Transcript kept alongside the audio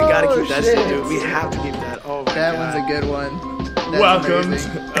gotta keep that shit, dude. We have to keep that. Oh my That God. one's a good one. That's Welcome.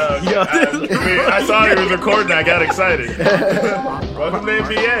 amazing. I saw he was recording. I got excited. Welcome to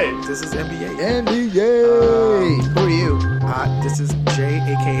NBA. This is NBA. NBA. Who are you? This is Jay,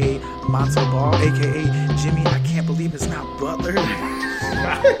 aka Monzo Ball, aka Jimmy. I can't believe it's not Butler.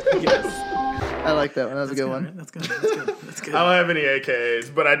 Yes. I like that one. That was a good one. That's good. That's good. I don't have any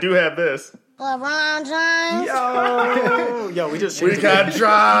AKAs, but I do have this. LeBron James. Yo, we just We changed got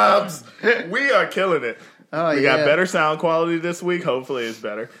drops. We are killing it. Oh, We yeah. got better sound quality this week. Hopefully, it's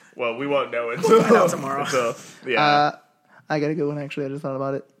better. Well, we won't know until find out tomorrow. Yeah. I got a good one, actually. I just thought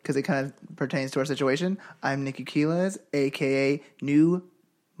about it because it kind of pertains to our situation. I'm Nicky Quiles, a.k.a. New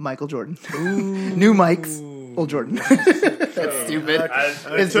Michael Jordan. New Mike's old Jordan. That's stupid. It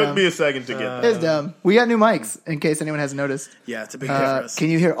It's took dumb. me a second to get that. It's dumb. We got new mics, in case anyone hasn't noticed. Yeah, it's a big difference. Can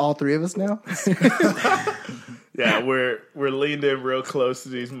you hear all three of us now? Yeah, we're leaned in real close to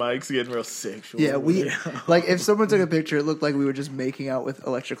these mics, getting real sexual. Yeah, like if someone took a picture, it looked like we were just making out with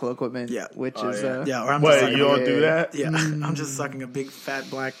electrical equipment. Yeah. which Oh, is yeah. Yeah, or I'm just Wait, sucking you don't do that? Yeah, I'm just sucking a big fat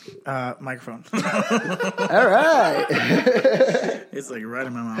black microphone. all right. It's like right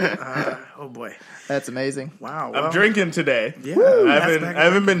in my mouth. Oh boy! That's amazing. Wow. I'm drinking today. Yeah, I that's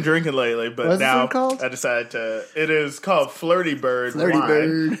haven't been drinking lately, but What's this now one called? I decided to. It is called Flirty Bird Flirty wine.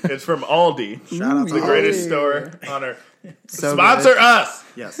 Bird. It's from Aldi, Shout out to the Aldi. greatest store on earth. So Sponsor good. us.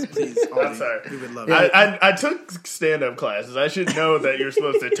 Yes, please. I'm Aldi. sorry. We would love it. I took stand-up classes. I should know that you're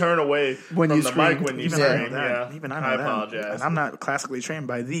supposed to turn away When from you the scream. mic when you Even I know scream. that. Yeah, Even I know I that. apologize. And I'm not classically trained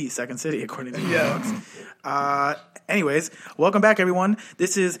by the Second City, according to you. Yeah. Anyways, welcome back, everyone.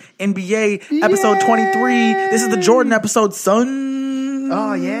 This is NBA episode 23. This is the Jordan episode, son.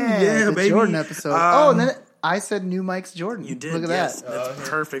 Oh yeah, yeah, the baby. Jordan episode. And then I said new Mike's Jordan. You did. Look at yes. that. That's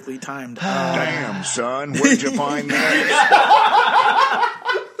perfectly timed. Damn, son, where'd you find that?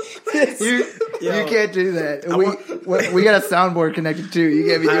 You can't do that. We got a soundboard connected too. You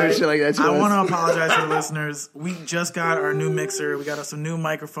can't be doing shit like that to I us. want to apologize to the listeners. We just got our new mixer. We got us some new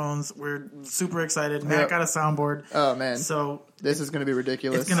microphones. We're super excited. Matt Yep. got a soundboard. Oh man, So this is going to be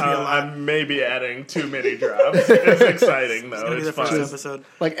ridiculous. it's going to be a lot. I may be adding too many drops. It's exciting though. It's going to be the It's first fun. episode.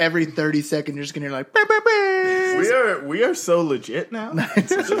 Like every 30 seconds, you're just going to hear like. "Beep, beep, beep." We are so legit now.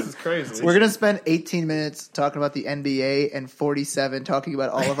 This is crazy. We're going to spend 18 minutes talking about the NBA and 47 talking about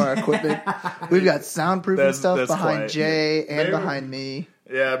all of our equipment. We've got soundproofing That's- stuff that's behind quiet. Jay and Maybe- behind me.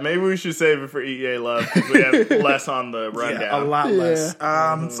 Yeah, maybe we should save it for EA Love because we have less on the rundown. Yeah, a lot Yeah. less.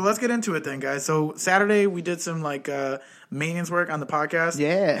 So let's get into it then, guys. So Saturday we did some maintenance work on the podcast.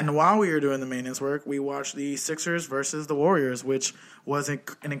 Yeah. And while we were doing the maintenance work, we watched the Sixers versus the Warriors, which was an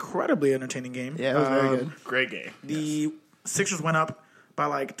incredibly entertaining game. Yeah, it was very good. Great game. The Sixers went up by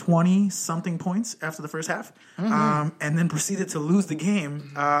like 20-something points after the first half, and then proceeded to lose the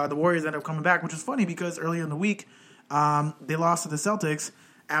game. The Warriors ended up coming back, which is funny because earlier in the week, they lost to the Celtics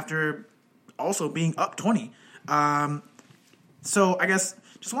after also being up 20. So I guess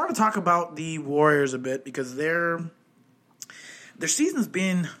just wanted to talk about the Warriors a bit because their season's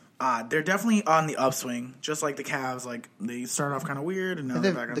been odd. They're definitely on the upswing, just like the Cavs. Like they start off kind of weird, and now The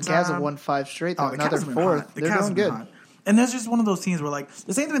they're back on Cavs top. have won 5 straight. Oh, Though. the Now Cavs they're have been fourth. hot. The They're Cavs doing have been good. hot. And that's just one of those teams where, like,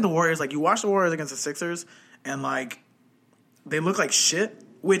 the same thing with the Warriors. Like, you watch the Warriors against the Sixers, and, like, they look like shit.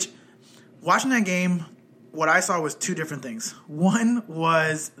 Which, watching that game, what I saw was 2 different things. One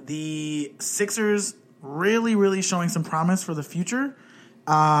was the Sixers really, really showing some promise for the future.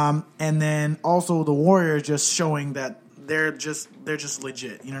 And then also the Warriors just showing that they're just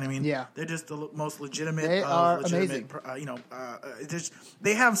legit. You know what I mean? Yeah. They're just the most legitimate. They are amazing.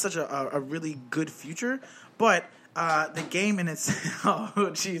 They have such a really good future, but the game in itself. Oh,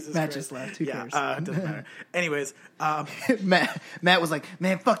 Jesus! Matt Christ. just laughed. Who cares? It doesn't matter. Anyways, Matt was like,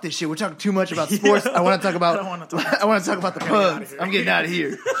 "Man, fuck this shit. We're talking too much about sports. I want to talk about. I don't wanna talk I want to talk about the getting outta puns. here. I'm getting out of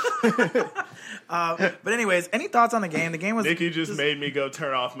here." but anyways, any thoughts on the game? The game was Nikki just made me go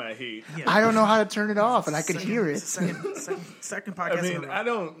turn off my heat. I don't know how to turn it off, and I could hear it. Second podcast. I mean, in a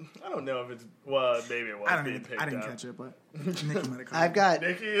row. I don't know if it's maybe it was I being picked didn't up. catch it, but Nikki might have caught I've it. got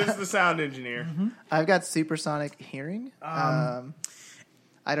Nikki is the sound engineer. supersonic hearing.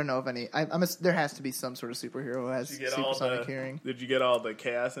 I don't know if any. There has to be some sort of superhero who has Did you get all supersonic the? hearing. Did you get all the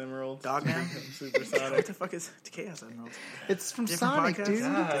Chaos Emeralds? Dogman. What Supersonic. the fuck is Chaos Emeralds? It's from Different Sonic, podcast? dude.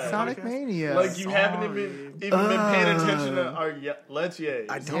 God, Sonic podcast? Mania. Like you haven't even been paying attention to our Let's Yays.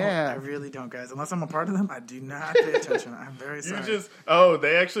 I don't. Yeah. I really don't, guys. Unless I'm a part of them, I do not pay attention. I'm very You sorry.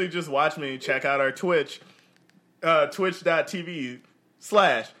 they actually just watched me check out our Twitch,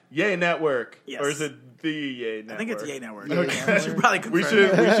 twitch.tv/Yay Network. Yes. Or is it the Yay Network? I think it's Yay Network. Okay. I should probably confirm We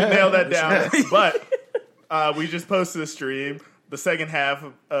should that. nail that down. But we just posted a stream. the second half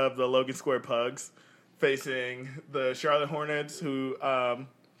of the Logan Square Pugs facing the Charlotte Hornets, who,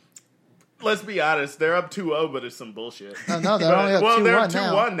 let's be honest, they're up 2-0, but it's some bullshit. Oh, no, they're only up 2-1 they're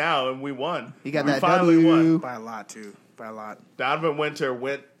now. 2-1 now, and we won. You got we that finally W. won. By a lot, too. By a lot. Donovan Winter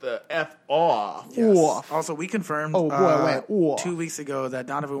went the F off. Yes. Off. Also, we confirmed Oh, boy, went off. 2 weeks ago that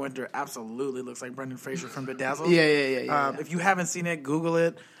Donovan Winter absolutely looks like Brendan Fraser from Bedazzled. Yeah. If you haven't seen it, Google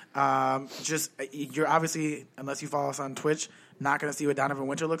it. You're obviously, unless you follow us on Twitch, not going to see what Donovan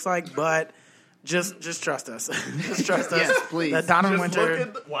Winter looks like, but just trust us. Just trust us. Yes, please. That Donovan Just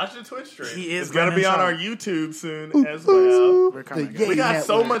Winter, watch the Twitch stream. He is It's going to be Brendan on Shaw. our YouTube soon as well. we're coming. The We got Network.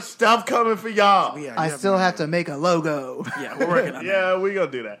 so much stuff coming for y'all. Yeah, I you still no have idea. to make a logo. Yeah, we're working on that. Yeah, we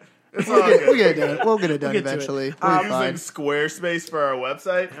going to do that. It's all We'll good. get it done. We'll get it done get to it. eventually. I'm We're fine. using Squarespace for our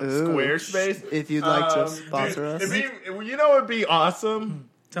website. Ooh. Squarespace. If you'd like to Dude, sponsor us. you know what would be awesome,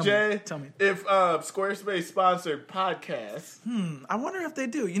 Tell Jay? me. Tell me. If Squarespace sponsored podcasts. I wonder if they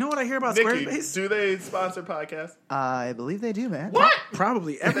do. You know what I hear about Nikki, Squarespace? do they sponsor podcasts? I believe they do, man. What?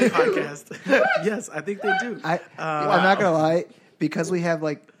 Probably every podcast. Yes, I think they do. I'm not gonna lie, because we have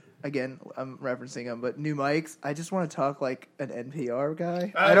again, I'm referencing them, but new mics. I just want to talk like an NPR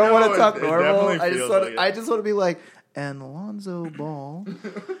guy. I I don't want know, to talk it normal. definitely I just feels want. like it. I just want to be like, and Lonzo Ball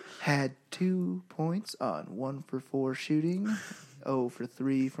had 2 points on 1 for 4 shooting, 0 for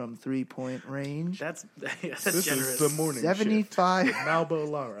 3 from 3-point range. That's This generous. is the morning 75. shift. Malbo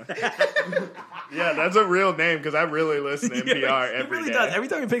Lara. Yeah, that's a real name because I really listen to NPR It every really day. does. Every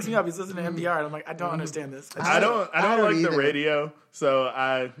time he picks me up, he's listening to NPR, and I'm like, I don't understand this. I don't I don't like the either. radio, so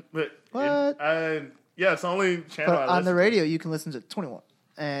What? it's the only channel But I on the listen radio, you can listen to 21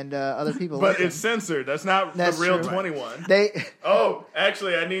 and other people. to. But like it's censored. That's not That's the real true. 21. they. Oh,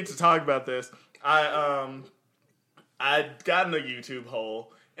 actually, I need to talk about this. I got in a YouTube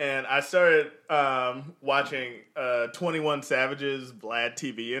hole and I started watching 21 Savage's Vlad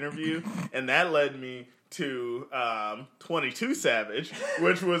TV interview, and that led me to 22 Savage,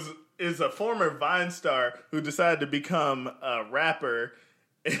 which is a former Vine star who decided to become a rapper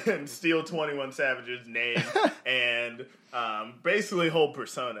and steal 21 Savage's name and basically whole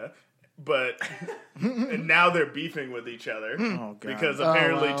persona. But and now they're beefing with each other Oh, God. because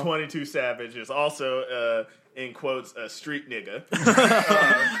apparently wow. 22 Savage is also in quotes a street nigga.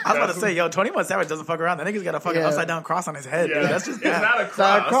 I was about to say, 21 Savage doesn't fuck around. That nigga's got a fucking Yeah. upside down cross on his head. Yeah, Dude. That's just it's bad. not a It's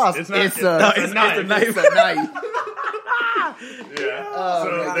not a cross. It's not. It's It's, a- a it's a knife. knife. It's a knife. Yeah. Oh,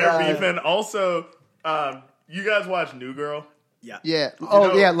 So my they're God. beefing. Also, you guys watch New Girl? Yeah. Yeah. Oh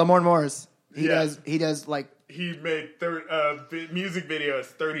know- yeah, Lamorne Morris. He Yeah. does. He does like He made music video is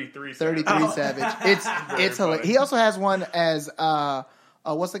 33. 33 Savage. It's hilarious. funny. He also has one as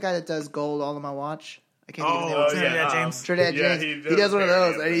what's the guy that does gold all on my watch? I can't think of the name. Oh, of it. Trinidad James. Trinidad yeah, James. he He does one of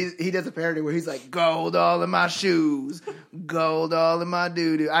parody those, and he does a parody where he's like, "Gold all in my shoes, gold all in my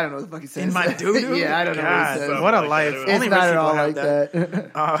doo doo." I don't know what the fuck he says. In my doo-doo? Yeah, I don't know what God, he says. something what a like life. that. It's Only not rich at people all have like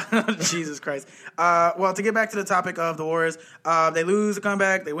that. Jesus Christ. Well, to get back to the topic of the Warriors, they lose a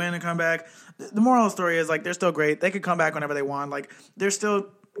comeback, they win a comeback. The moral of the story is, like, they're still great. They could come back whenever they want. Like, they're still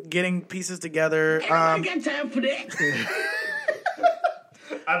getting pieces together. I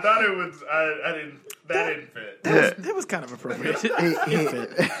thought it was. I didn't. That didn't fit. It was kind of appropriate.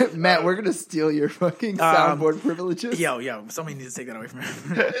 Hey, Matt, we're gonna steal your fucking soundboard privileges. Yo, somebody needs to take that away from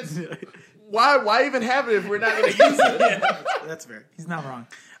him. Why even have it if we're not going to use it? That's fair. He's not wrong.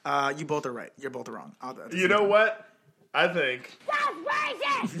 You both are right. You're both wrong. You know what? I think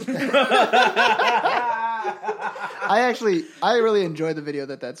I really enjoyed the video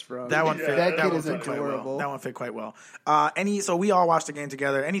that's from. That one fit. That kid one is fit quite well. adorable. That one fit quite well. So we all watched the game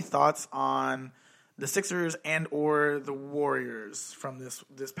together. Any thoughts on the Sixers and or the Warriors from this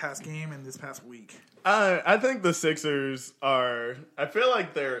past game and this past week? I think the Sixers are. I feel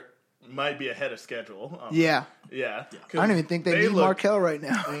like they're might be ahead of schedule. Yeah. Yeah. I don't even think they need look- Markel right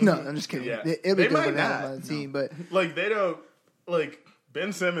now. No, I'm just kidding. Yeah. It'll be They good might when they have not. him on the team, but Like they don't like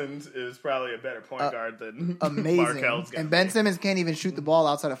Ben Simmons is probably a better point guard than amazing. Markel's gonna And Ben be. Simmons can't even shoot the ball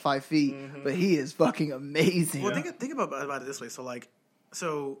outside of 5 feet, but he is fucking amazing. Well, think about it this way.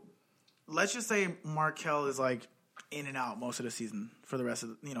 So let's just say Markel is like in and out most of the season for the rest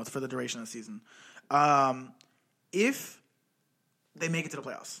of for the duration of the season. If they make it to the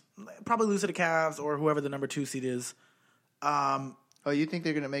playoffs, probably lose to the Cavs or whoever the number 2 seed is. Oh, you think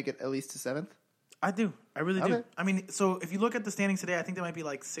they're going to make it at least to 7th? I do. I really do. Okay. I mean, so if you look at the standings today, I think they might be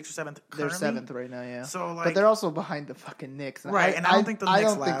like 6th or 7th. They're currently. 7th right now, yeah. So, but like- they're also behind the fucking Knicks. Right, and I don't think the Knicks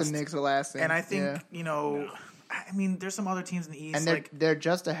think last. the Knicks are lasting. And I think, yeah. I mean, there's some other teams in the East, And they're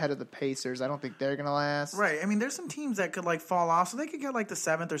just ahead of the Pacers. I don't think they're gonna last. right. I mean, there's some teams that could like fall off, so they could get like the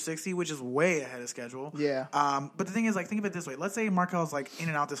 7th or 6th seed, which is way ahead of schedule. Yeah. But the thing is, like, think of it this way: let's say Markel's like in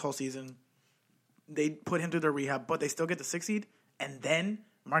and out this whole season, they put him through their rehab, but they still get the 6th seed, and then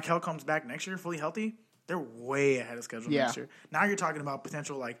Markel comes back next year fully healthy. They're way ahead of schedule next year. Now you're talking about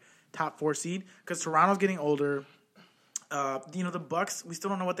potential like top 4 seed because Toronto's getting older. The Bucks, we still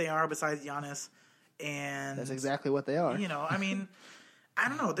don't know what they are besides Giannis, and That's exactly what they are. I mean, I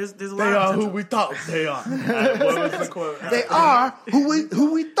don't know. There's a lot. They of are who potential. we thought they are. What was the quote? They are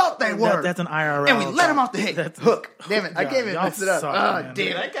who we thought they were. That's an IRL. and we let him off the hook. Damn it! I can't even y'all mess it up. suck, Oh, man. Did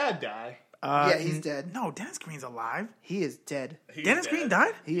damn it! that guy die? Yeah, he's dead. No, Dennis Green's alive. He is dead. He's Dennis dead. Green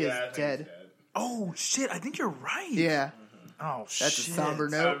died? He Yeah, I think is dead. he's dead. Oh shit! I think you're right. Yeah, Oh shit. that's a somber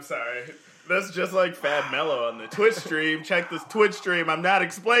note. I'm sorry. That's just like Fab Mello on the Twitch stream. Check this Twitch stream. I'm not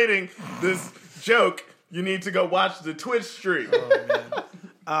explaining this joke. You need to go watch the Twitch stream.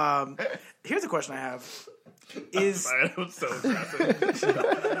 Here's a question I have: Is Sorry, I'm so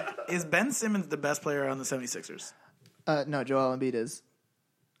aggressive. is Ben Simmons the best player on the 76ers? No, Joel Embiid is.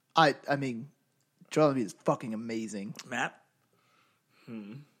 I mean, Joel Embiid is fucking amazing. Matt?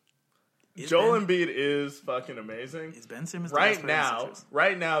 Is Joel Ben, Embiid is fucking amazing. is Ben Simmons the best Right player on the now, Sixers?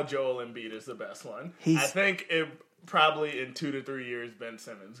 right now, Joel Embiid is the best one. He's- I think probably in 2 to 3 years, Ben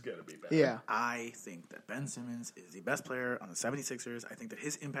Simmons gonna be better. Yeah, I think that Ben Simmons is the best player on the 76ers. I think that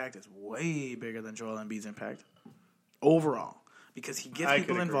his impact is way bigger than Joel Embiid's impact overall because he gets I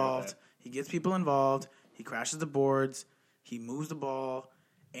people could agree with involved. that. He gets people involved. He crashes the boards. He moves the ball.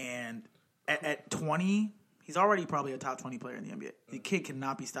 And at 20, he's already probably a top 20 player in the NBA. The kid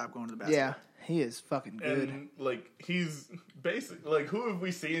cannot be stopped going to the basket. yeah, he is fucking good. And like he's basically like who have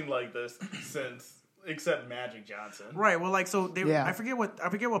we seen like this since except Magic Johnson Right. Well, like so, Yeah. I forget what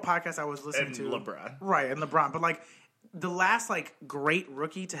podcast I was listening and to. LeBron. Right, and LeBron. But like the last like great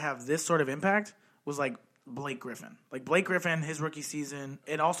rookie to have this sort of impact was like Blake Griffin. Like Blake Griffin, his rookie season,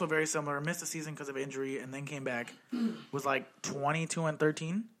 and also very similar, missed a season because of injury and then came back, was like 22 and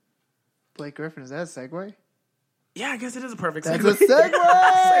 13. Blake Griffin, is that a segue? Yeah, I guess it is a perfect That's segue. a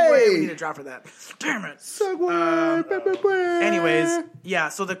segue! We need a drop for that. Damn it. Segue! Anyways, yeah,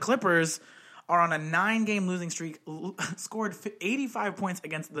 so the Clippers are on a 9-game losing streak, scored 85 points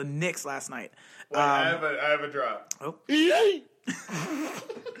against the Knicks last night. Wait, I have a drop. Oh,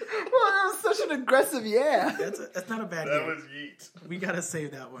 Well, that was such an aggressive yeah. that's not a bad That game. was Yeet. We gotta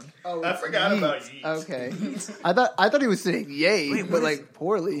save that one. Oh, I forgot about Yeet. Okay, I thought he was saying yay, Wait, but what is- like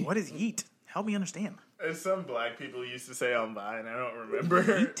poorly. What is yeet? Help me understand. As some black people used to say on Vine, I don't remember.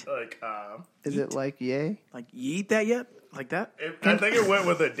 like, Is it like yay? Like, you eat that yet? Like that? I think it went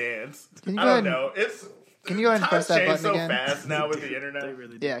with a dance. Can you I go don't ahead know. It's Can you go ahead and press times that change button so again? fast now with the They internet.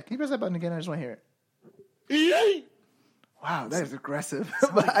 really do. Yeah, can you press that button again? I just want to hear it. Wow, that is aggressive.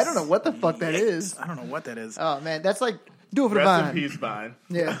 But I don't know what the fuck that is. I don't know what that is. Oh man, that's like do it for the Rest in vine. peace, Vine.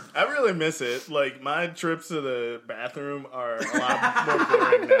 Yeah. I really miss it. Like my trips to the bathroom are a lot more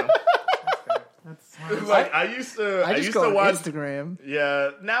boring now. That's Like I used to I just used go to on watch Instagram.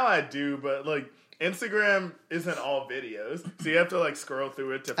 Yeah, now I do, but like Instagram isn't all videos, so you have to like scroll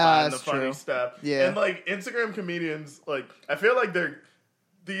through it to find the that's funny true. stuff. Yeah. And like Instagram comedians, like I feel like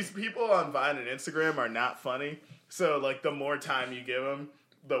these people on Vine and Instagram are not funny. So like the more time you give them,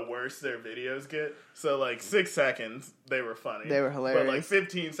 the worse their videos get. So like 6 seconds, they were funny. They were But like hilarious.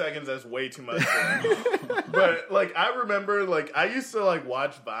 15 seconds, that's way too much for them. But like I remember, like I used to like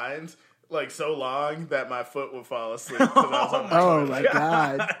watch Vines like so long that my foot would fall asleep because I was on my Oh toilet. my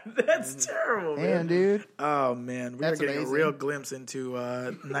god. That's terrible, man. Damn, dude. Oh man, we That's are getting amazing. a real glimpse into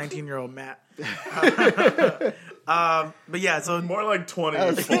 19-year-old Matt. But yeah, so More like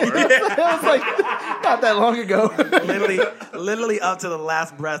 24. That was like not that long ago. literally up to the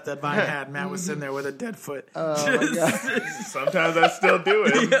last breath that Vine had, Matt was sitting there with a dead foot. Oh my god. Sometimes I still do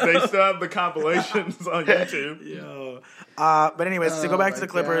it. They still have the compilations on YouTube. Yo. But anyways, to go back Oh to the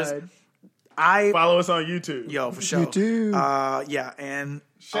my Clippers, God. Follow us on YouTube. yo, for sure. YouTube. Yeah, and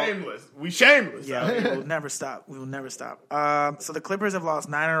Shameless. We shameless. yeah, we will never stop. We will never stop. So the Clippers have lost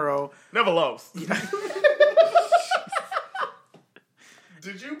 9 in a row. Never lost.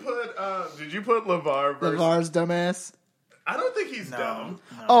 Did you put LeVar versus LeVar's dumbass. I don't think he's dumb.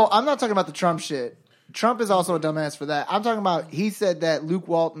 Oh, I'm not talking about the Trump shit. Trump is also a dumbass for that. I'm talking about he said that Luke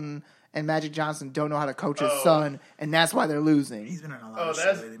Walton and Magic Johnson don't know how to coach his son, and that's why they're losing. He's been in a lot Oh, of shit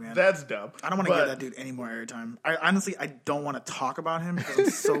that's lately, man. that's dumb. I don't want to But give that dude any more airtime. I honestly don't want to talk about him because I'm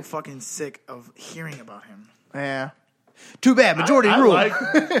so fucking sick of hearing about him. Yeah. Too bad. Majority I rule.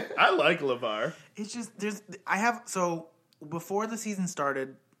 I like LeVar. It's just before the season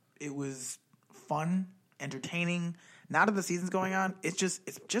started, it was fun entertaining. Now that the season's going on, it's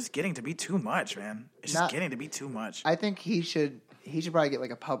just getting to be too much, man. It's just getting to be too much. I think he should probably get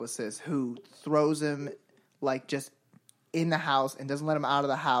like a publicist who throws him like just in the house and doesn't let him out of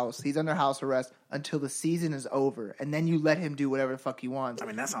the house. He's under house arrest until the season is over, and then you let him do whatever the fuck he wants. I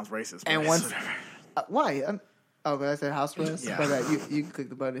mean, that sounds racist. And but once, it's whatever. Why? But I said house arrest. Yeah. But you can click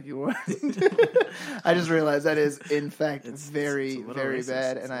the button if you want. I just realized that is in fact very it's a little very racist.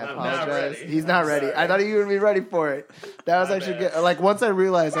 bad, and I I'm not apologize. ready. He's not ready. Sorry. I thought you would be ready for it. That was actually bad. good. Like once I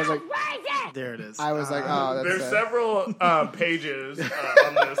realized, I was like, There it is. I was like, oh, that's There's sad. several pages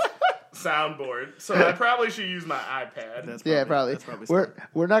on this soundboard, so I probably should use my iPad. That's Yeah, probably. That's probably smart.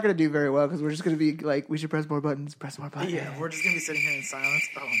 We're not gonna do very well because we're just gonna be like, we should press more buttons. Yeah, we're just gonna be sitting here in silence.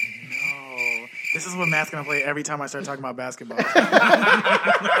 Oh no! This is what Matt's gonna play every time I start talking about basketball.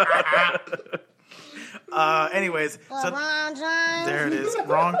 Anyways, so LeBron James. there it is.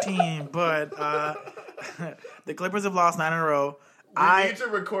 Wrong team, but the Clippers have lost 9 in a row. We need to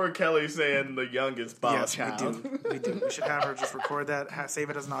record Kelly saying the youngest ball Yes, child. we do. We should have her just record that, save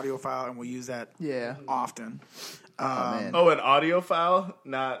it as an audio file, and we'll use that Yeah. often. Oh man. Oh, an audio file,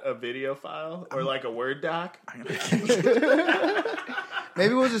 not a video file, or like a Word doc.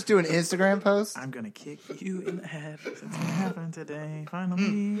 Maybe we'll just do an Instagram post. I'm gonna kick you in the head. It's gonna happen today.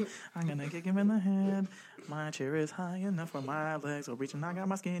 Finally, I'm gonna kick him in the head. My chair is high enough for my legs will reach, and I got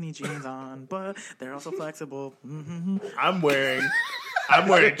my skinny jeans on, but they're also flexible. Mm-hmm. I'm wearing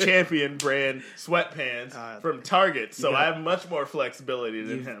Champion brand sweatpants from Target, so I have much more flexibility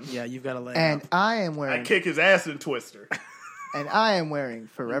than him. Yeah, you've got a leg. And up. I am I wearing kick his ass in Twister. and I am wearing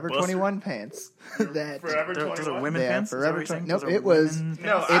Forever Buster. 21 pants. That Forever Those are 21. women Yeah, pants. Is that Forever what you're saying? 20 nope, Those are it was- women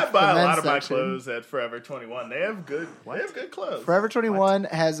No, pants? I It's buy a the lot men's of my section. clothes at Forever 21. They have good clothes. Forever 21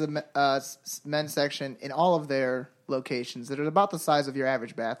 has a men's section in all of their locations that are about the size of your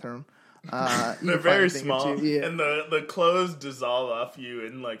average bathroom. You They're can find very a thing or small, two. Yeah. and the clothes dissolve off you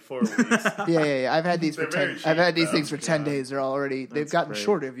in like 4 weeks. Yeah. I've had these for They're very 10. I've had cheap, these things for though. 10 days. They're already they've gotten great.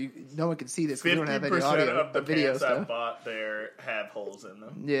 shorter. No one can see this because we don't have any 50% audio, of the video pants I stuff. bought there have holes in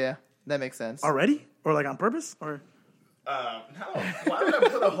them. Yeah, that makes sense. Already, or like on purpose, or No, why would I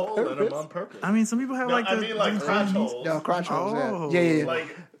put a hole in them on purpose? I mean, some people have No, like I the mean like crotch holes. No, crotch holes. Oh. Yeah. Like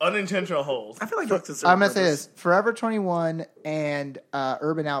unintentional holes. I feel like that's I'm gonna say this: Forever 21 and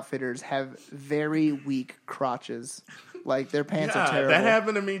Urban Outfitters have very weak crotches. Like their pants are Yeah, terrible. that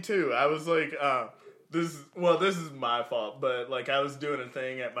happened to me too. I was like, this is my fault, but like I was doing a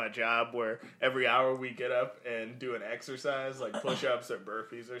thing at my job where every hour we get up and do an exercise, like push-ups or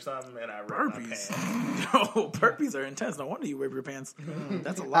burpees or something, and I ripped my Burpees. pants. No, burpees are intense. No wonder you whip your pants.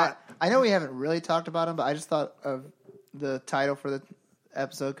 That's a lot. I know we haven't really talked about them, but I just thought of the title for the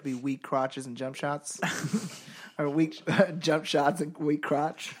episode could be "Weak Crotches and Jump Shots," or "Weak Jump Shots and Weak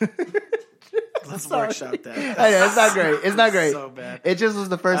Crotch." Let's workshop that. I know, it's not great. It's not great. So bad. It just was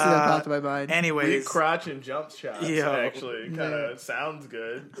the first thing that popped to my mind. Big Anyways, crotch and jump shots Yo. actually kind of sounds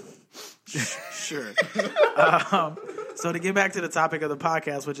good. sure. So to get back to the topic of the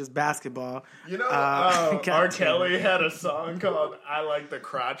podcast, which is basketball, You know, God R. damn Kelly had a song called "I Like the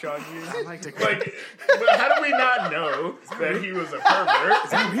Crotch on You." I like to Like, but how do we not know that he was a pervert?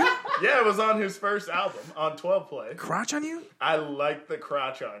 Is that real? Yeah, it was on his first album on 12 Play. Crotch on you? I like the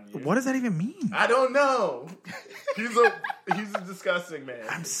crotch on you. What does that even mean? I don't know. He's a disgusting man.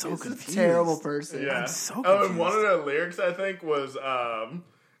 I'm so He's a confused. terrible person. Yeah. I'm so Oh, and one of confused. the lyrics I think was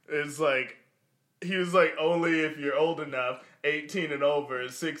is like he was like only if you're old enough, 18 and over,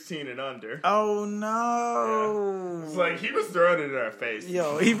 16 and under. Oh no! It's like he was throwing it in our face.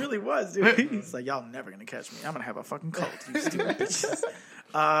 Yo, he really was, dude. He's like, y'all never gonna catch me. I'm gonna have a fucking cult, you stupid bitches.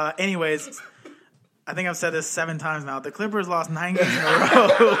 Anyways, I think I've said this 7 times now. The Clippers lost 9 games in a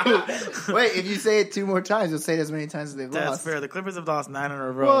row. Wait, if you say it 2 more times, you'll say it as many times as they've That's lost. fair. The Clippers have lost 9 in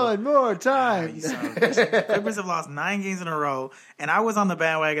a row. One more time. You son of a bitch. The Clippers have lost 9 games in a row, and I was on the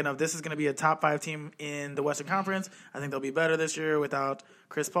bandwagon of this is going to be a top 5 team in the Western Conference. I think they'll be better this year without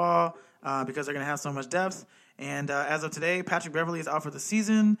Chris Paul because they're going to have so much depth. And as of today, Patrick Beverley is out for the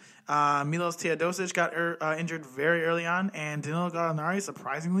season. Milos Teodosic got injured very early on, and Danilo Gallinari,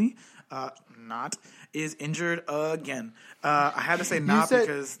 surprisingly, is injured again. I had to say not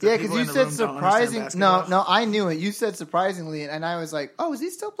because the people in the room don't understand basketball. No, I knew it. You said surprisingly, and I was like, "Oh, is he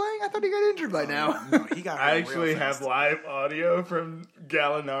still playing? I thought he got injured by now." No, he got I hurt actually real fast. have live audio from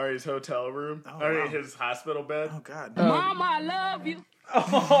Gallinari's hotel room. Oh, I mean, wow. his hospital bed. Oh God. Mama, I love you.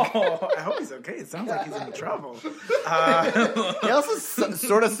 Oh, I hope he's okay. It sounds like he's in trouble. He also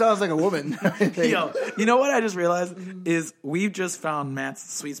sort of sounds like a woman. I think. Yo, you know what I just realized is we've just found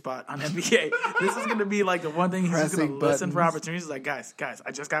Matt's sweet spot on NBA. This is going to be like the one thing he's just going Pressing to listen for buttons. opportunities. He's like, guys,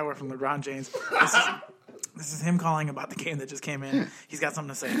 I just got word from LeBron James. This is him calling about the game that just came in. He's got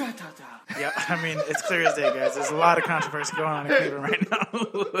something to say. Yeah, I mean, it's clear as day, guys. There's a lot of controversy going on in Cleveland right now.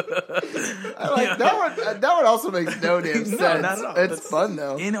 I like that one also makes no damn sense. not at all. It's fun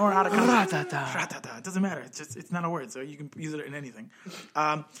though. In or out of context. It doesn't matter. It's not a word, so you can use it in anything.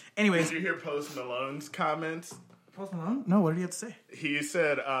 Anyways. Did you hear Post Malone's comments? Post Malone? No, what did he have to say? He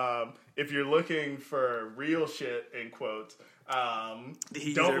said, if you're looking for real shit, in quotes,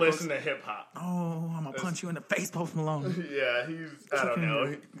 don't listen to hip hop. Oh, I'm going to punch you in the face, Post Malone. Yeah, I don't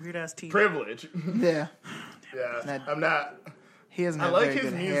know. Weird ass teeth. Privilege. Yeah. Yeah, I'm not. He doesn't I have like very his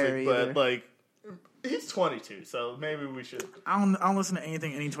good hair music, either. but like, he's 22, so maybe we should. I don't listen to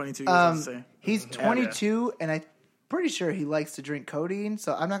anything any 22 years old say. He's 22, and I'm pretty sure he likes to drink codeine,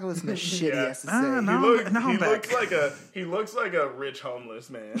 so I'm not going to listen to shit he has to say. He looks like a rich homeless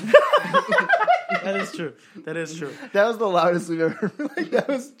man. That is true. That is true. That was the loudest we've ever. Like, that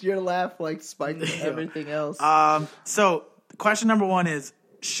was your laugh, like spiked everything else. So, question number 1 is: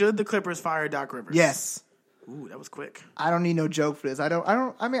 should the Clippers fire Doc Rivers? Yes. Ooh, that was quick. I don't need no joke for this. I don't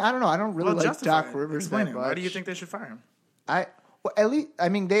know. I don't really like justify Doc it. Rivers Explain that it. much. Why do you think they should fire him? Well, at least, I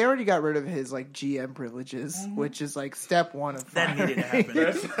mean, they already got rid of his like GM privileges, which is like step one of That firing. needed to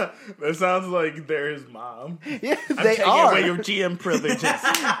happen. That sounds like they're his mom. Yeah, I'm they taking are. away your GM privileges.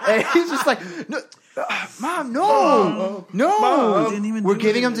 And he's just like, no, Mom, no, no. Mom, didn't even We're do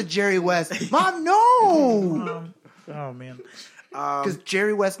giving him it. to Jerry West. Mom, no, Oh man. because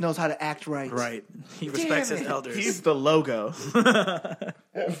Jerry West knows how to act right. Right. He respects his elders. He's the logo.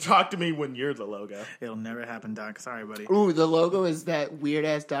 Talk to me when you're the logo. It'll never happen, Doc. Sorry, buddy. Ooh, the logo is that weird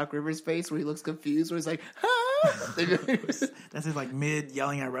ass Doc Rivers face where he looks confused, where he's like, ah. That's his like mid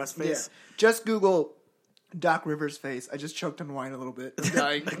yelling at Russ Yeah. face. Just Google Doc Rivers face. I just choked on wine a little bit. I'm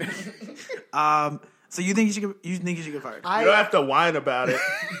dying. So you think he should get fired? You don't have to whine about it.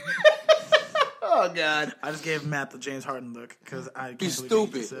 Oh God. I just gave Matt the James Harden look because I can't He's believe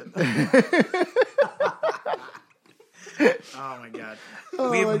what you just said. Oh my God.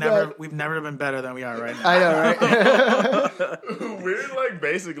 We've never been better than we are right now. I know, right? We're like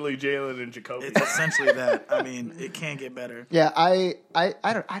basically Jalen and Jacoby. It's essentially that. I mean, it can't get better. Yeah, I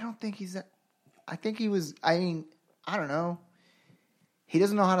don't think he's that. I think he was. I mean, I don't know. He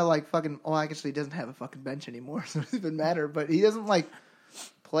doesn't know how to like fucking. Well, actually, he doesn't have a fucking bench anymore, so it doesn't even matter. But he doesn't like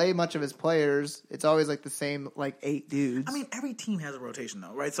play much of his players. It's always like the same like 8 dudes. I mean, every team has a rotation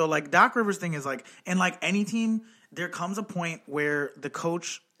though, right? So like Doc Rivers' thing is like, and like any team, there comes a point where the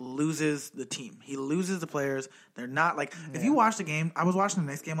coach loses the team. He loses the players. They're not like, if you watch the game, I was watching the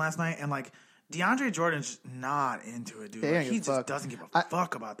next game last night, and like DeAndre Jordan's just not into it, dude. They Like, don't give he a just fuck. doesn't give a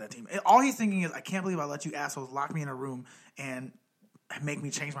fuck about that team. All he's thinking is, I can't believe I let you assholes lock me in a room and make me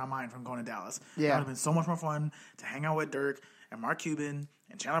change my mind from going to Dallas. Yeah. It would have been so much more fun to hang out with Dirk and Mark Cuban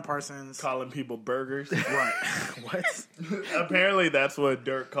and Chandler Parsons. Calling people burgers. Right. What? Apparently, that's what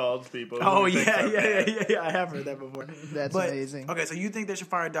Dirk calls people. Oh, who thinks yeah, are yeah, bad. yeah, yeah. I have heard that before. That's amazing. Okay, so you think they should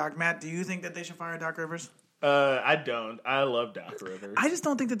fire Doc. Matt, do you think that they should fire Doc Rivers? I don't. I love Doc Rivers. I just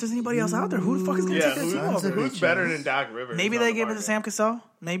don't think that there's anybody else out there. Who the fuck is going to yeah, take that team sons over? of who's bitches. better than Doc Rivers? Maybe on they the gave it to market? Sam Cassell.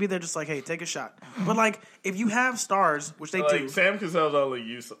 Maybe they're just like, hey, take a shot. But like, if you have stars, which they Like do, Sam Cassell's only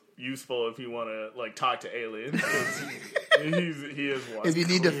useful if you want to like talk to aliens. He is one. if you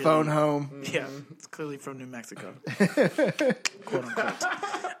need to phone home, yeah, it's clearly from New Mexico, quote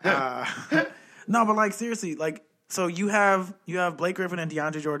unquote. No, but like seriously, like so you have Blake Griffin and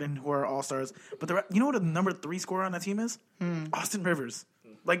DeAndre Jordan who are all stars, but you know what the number 3 scorer on that team is? Austin Rivers.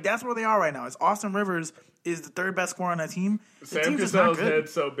 Like that's where they are right now. It's Austin Rivers is the 3rd best scorer on that team. The Sam team's just not Cassell's good.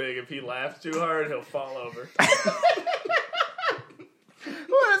 head's so big, if he laughs too hard, he'll fall over.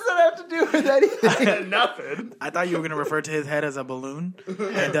 what does that have to do with anything? Nothing. I thought you were going to refer to his head as a balloon,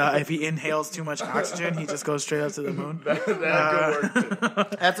 and if he inhales too much oxygen, he just goes straight up to the moon. That could work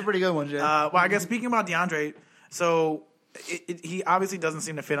too. That's a pretty good one, Jay. Well, I guess speaking about DeAndre, so he obviously doesn't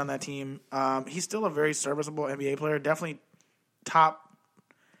seem to fit on that team. He's still a very serviceable NBA player, definitely top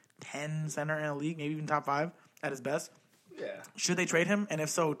 10 center in the league, maybe even top 5 at his best. Yeah. Should they trade him, and if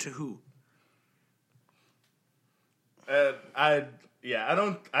so, to who? I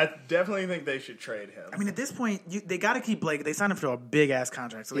definitely think they should trade him. I mean, at this point, they got to keep Blake. They signed him for a big ass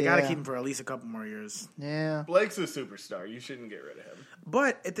contract, so they got to Yeah. keep him for at least a couple more years. yeah. Blake's a superstar. You shouldn't get rid of him.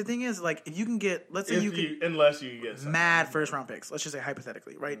 But the thing is, like, if you can get, let's say Unless you get something. mad first round picks. Let's just say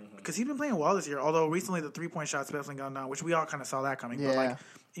hypothetically, right? Because he's been playing well this year. Although recently the 3-point shot's definitely gone down, which we all kind of saw that coming. But Yeah. like,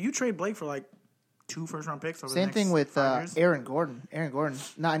 if you trade Blake for like 2 first round picks over the Same next thing with 5 years, Aaron Gordon. Aaron Gordon.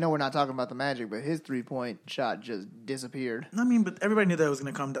 Now I know we're not talking about the Magic, but his 3-point shot just disappeared. I mean, but everybody knew that it was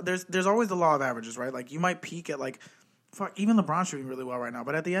going to come. There's always the law of averages, right? Like you might peak at like fuck, even LeBron's shooting really well right now.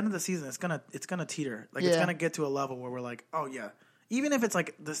 But at the end of the season, it's gonna teeter. Like it's Yeah. gonna get to a level where we're like, oh yeah. Even if it's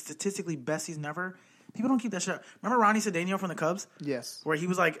like the statistically best season ever, people don't keep that shit up. Remember Ronnie Cedeno from the Cubs, Yes. where he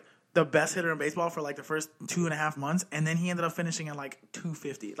was like the best hitter in baseball for like the first 2.5 months, and then he ended up finishing at like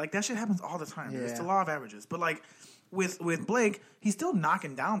 250. Like that shit happens all the time. Dude. It's the Yeah. law of averages. But like with Blake, he's still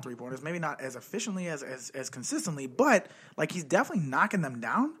knocking down 3-pointers. Maybe not as efficiently as consistently, but like he's definitely knocking them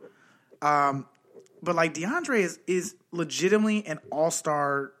down. But like DeAndre is legitimately an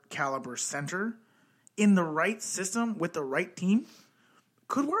all-star caliber center in the right system with the right team.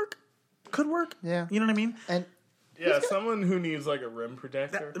 Could work. Yeah. You know what I mean? And Yeah, someone who needs like a rim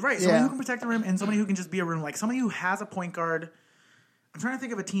protector. Right. Somebody Yeah. who can protect the rim and somebody who can just be a rim. Like somebody who has a point guard. I'm trying to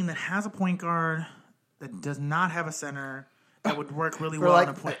think of a team that has a point guard that does not have a center that would work really for well like,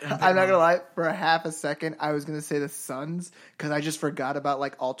 in a point. I'm not gonna lie. For a half a second, I was gonna say the Suns because I just forgot about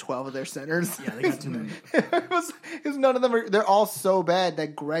like all 12 of their centers. Yeah, they got too many. it was none of them are. They're all so bad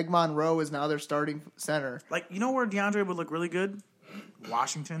that Greg Monroe is now their starting center. Like, you know where DeAndre would look really good?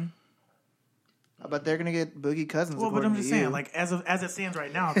 Washington. But they're gonna get Boogie Cousins. Well, but I'm according just to saying, you. like as it stands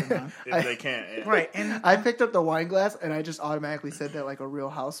right now, they're not. If they can't. Yeah. Right. And I picked up the wine glass and I just automatically said that like a real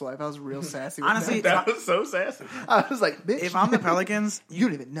housewife. I was real sassy. With Honestly, that. That was so sassy. I was like, bitch. if I'm the Pelicans, you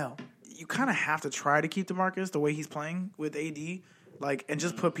don't even know. you kind of have to try to keep DeMarcus the way he's playing with AD, like, and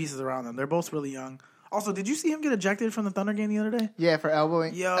just put pieces around them. They're both really young. Also, did you see him get ejected from the Thunder game the other day? Yeah, for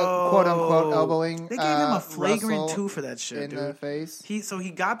elbowing, Yo, quote unquote elbowing. They gave him a flagrant Russell 2 for that shit, in dude. the face. He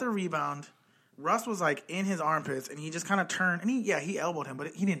got the rebound. Russ was like in his armpits, and he just kind of turned, and he elbowed him,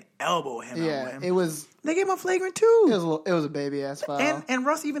 but he didn't elbow him. elbow Yeah, him. it was They gave him a flagrant 2. it was a baby ass foul. And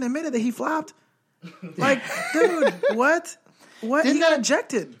Russ even admitted that he flopped. Like, dude, what? What? Didn't He got that-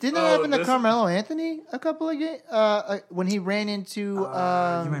 ejected. Didn't that Oh, happen to this- Carmelo Anthony a couple of games? When he ran into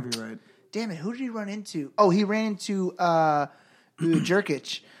You might be right. damn it, who did he run into? Oh, he ran into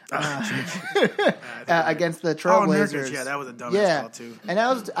Jerkic against the Oh, Trailblazers. Nurkic, yeah, that was a dumbass call too. And that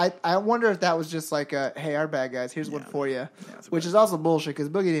was I wonder if that was just like a hey, our bad guys, here's one for you, it's a which bad- is also bullshit because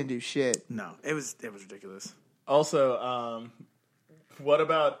Boogie didn't do shit. No, it was ridiculous. Also, what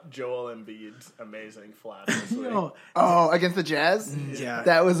about Joel Embiid's amazing flash this week? Yo, Oh, against the Jazz, yeah.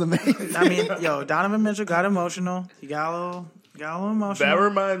 that was amazing. I mean, Donovan Mitchell got emotional. He got a little emotional. That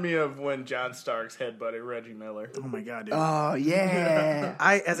reminded me of when John Starks headbutted Reggie Miller. Oh my god, dude. Oh yeah,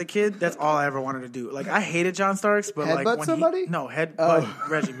 As a kid, that's all I ever wanted to do. Like, I hated John Starks, but like Headbutt when somebody? headbutt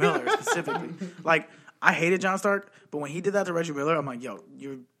Reggie Miller specifically. Like, I hated John Stark, but when he did that to Reggie Miller, I'm like, yo,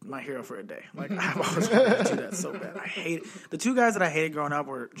 you're my hero for a day. Like, I've always wanted to do that so bad. I hate the 2 guys that I hated growing up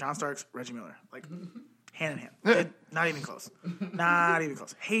were John Starks, Reggie Miller. Like, hand in hand. Not even close. Not even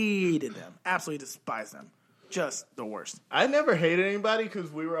close. Hated them. Absolutely despised them. Just the worst. I never hated anybody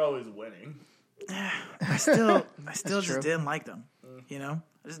because we were always winning. I still just true. didn't like them. You know?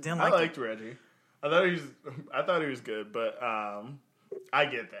 I just didn't I like them. liked Reggie. I thought he was good, but I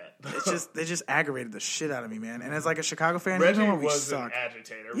get that. It's just they just aggravated the shit out of me, man. And as like a Chicago fan, Reggie even when we was suck. an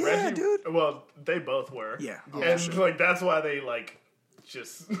agitator. Yeah, Reggie, dude. Well, they both were. Yeah. And like that's why they like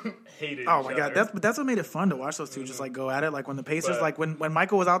just hated. Oh each my god, other. that's what made it fun to watch those 2 just like go at it. Like when the Pacers, But- like when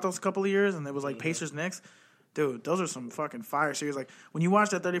Michael was out those couple of years, and it was like Pacers Knicks. Dude, those are some fucking fire series. Like when you watch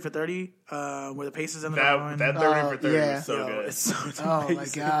that 30 for 30, where the Pacers ended up going. that 30 for 30 yeah. was so yo, good. it's Oh my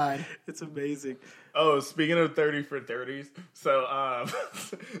amazing. god. It's amazing. Oh, speaking of 30 for 30s, so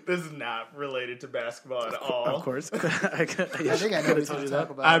this is not related to basketball at all. Of course, I I think I know could've what told you're you talking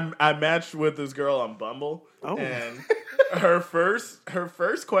that. about. I matched with this girl on Bumble, Oh. and her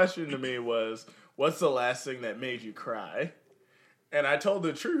first question to me was, "What's the last thing that made you cry?" And I told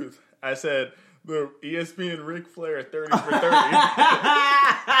the truth. I said, "The ESPN Ric Flair 30 for 30,"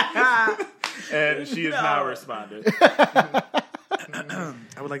 and she has now responded. I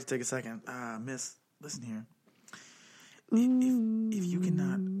would like to take a second, Miss. Listen here. If you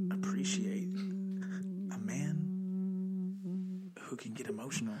cannot appreciate a man who can get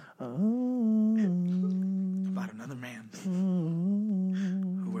emotional about another man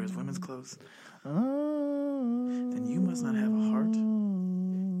who wears women's clothes, then you must not have a heart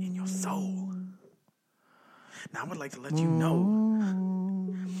in your soul. Now I would like to let you know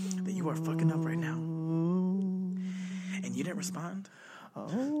that you are fucking up right now, and you didn't respond.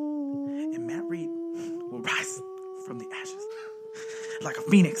 And Matt Reed will rise from the ashes like a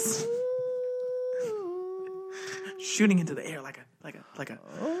phoenix, shooting into the air like a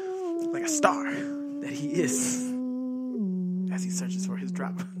star that he is as he searches for his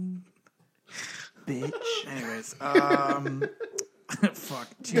drop. Bitch. Anyways, Fuck.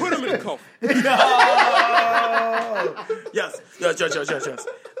 Put him in the coffin. Yes.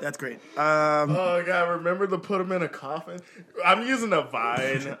 That's great. Oh god, remember to put him in a coffin? I'm using a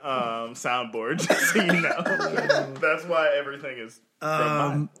Vine soundboard, just so you know. That's why everything is from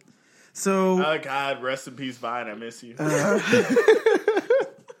Vine. So Oh god, rest in peace, Vine. I miss you.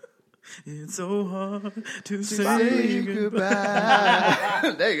 it's so hard to Say say goodbye.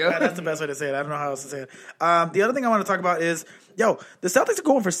 goodbye. There you go. That's the best way to say it. I don't know how else to say it. The other thing I want to talk about is, the Celtics are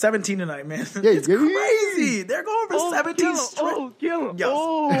going for 17 tonight, man. It's crazy. They're going for 17 straight.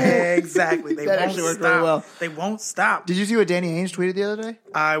 Yes, exactly. They That won't actually worked stop. really well. They won't stop. Did you see what Danny Ainge tweeted the other day?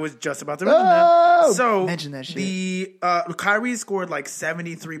 I was just about to mention Oh! that. So Mention that shit. The Kyrie scored like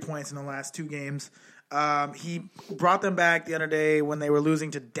 73 points in the last 2 games. He brought them back the other day when they were losing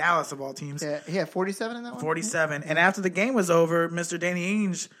to Dallas of all teams. Yeah, he had 47 in that one. 47. And after the game was over, Mr. Danny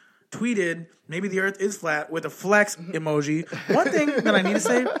Ainge tweeted, "Maybe the earth is flat," with a flex emoji. One thing that I need to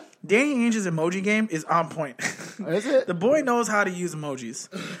say, Danny Ainge's emoji game is on point. Is it? The boy knows how to use emojis.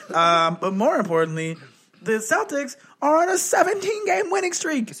 But more importantly, the Celtics are on a 17-game winning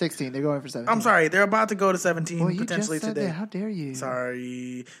streak. 16. They're going for 17. I'm sorry, they're about to go to 17 Well, you potentially just said today. that. How dare you?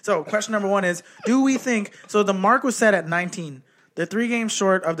 Sorry. So, question number 1 is, do we think, so the mark was set at 19. They're 3 games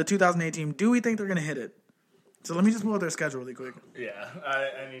short of the 2018. Do we think they're going to hit it? So let me just pull up their schedule really quick. Yeah,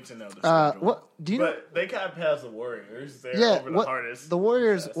 I need to know the schedule. What do you know? But they got past the Warriors. They're Yeah, over the what hardest. the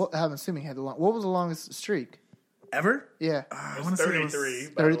Warriors? Yes. What, I'm assuming had the long. What was the longest streak? Ever? Yeah, I It want was to say it 33 was...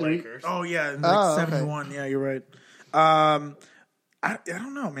 by the 33? Lakers. Oh, yeah, like Oh, okay. 71. Yeah, you're right. I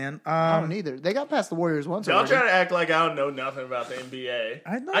don't know, man. I don't either. They got past the Warriors once. Y'all already. trying to act like I don't know nothing about the NBA.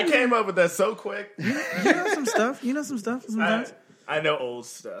 I know I you- came up with that so quick. You know some stuff. You know some stuff sometimes. I know old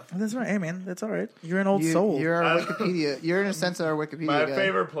stuff. That's right. Hey, man, that's all right. You're an old You, soul. You're our Wikipedia. You're in a sense our Wikipedia My guy.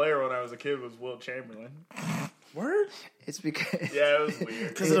 favorite player when I was a kid was Wilt Chamberlain. Word? It's because Yeah, it was weird.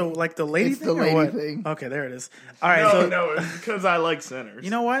 Because of like the lady It's thing the or lady what? thing. Okay, there it is. All right, No, it's because I like centers. You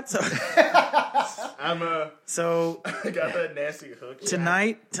know what? So, I'm so I got that nasty hook.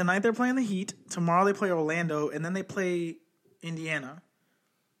 tonight they're playing the Heat. Tomorrow they play Orlando, and then they play Indiana.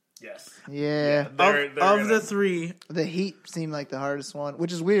 Yes. yeah, They're Of gonna- the 3, the Heat seemed like the hardest one,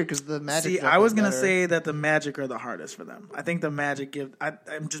 which is weird because the Magic. see, stuff I was gonna better. say that the Magic are the hardest for them. I think the Magic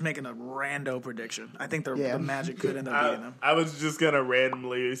I'm just making a rando prediction. I think Yeah. the Magic could end up beating them. I was just gonna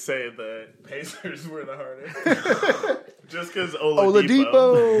randomly say the Pacers were the hardest, just because Oladipo.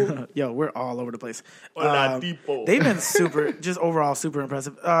 Oladipo. Yo, we're all over the place. Oladipo. They've been just overall super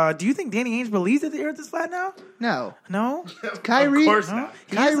impressive. Do you think Danny Ainge believes that the Earth is flat now? No, No, Kyrie. Of course not.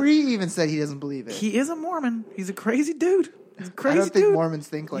 Kyrie even said he doesn't believe it. he is a Mormon. He's a crazy dude. He's a I crazy don't think dude. Mormons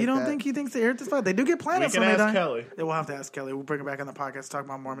think like You don't that. think he thinks the Earth is flat? They do get planets We can when they ask die. Kelly. Yeah, we'll have to ask Kelly. We'll bring her back on the podcast to talk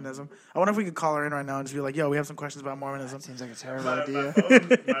about Mormonism. I wonder if we could call her in right now and just be like, "Yo, we have some questions about Mormonism." Seems like a terrible My idea.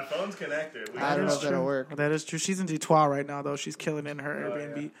 my phone's connected. I don't know if that'll work. That is true. She's in Detroit right now, though. She's killing it in her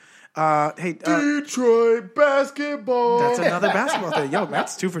Airbnb. Hey, Detroit basketball. that's another basketball thing. Yo,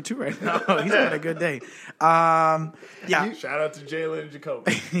 Matt's 2 for 2 right now. He's having a good day. Yeah. Shout out to Jalen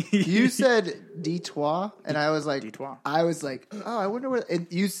Jacoby. You said Detroit, and I was like, Detroit. oh, I wonder where. And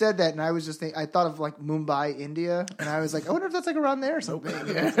you said that, and I was just thinking, I thought of like Mumbai, India, and I was like, I wonder if that's like around there or something.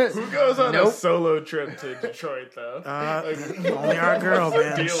 Who goes on a solo trip to Detroit though? Only our girl,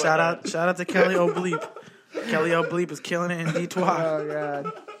 man. Deal with Shout that. out to Kelly O'Bleep. Kelly O'Bleep is killing it in Detroit. Oh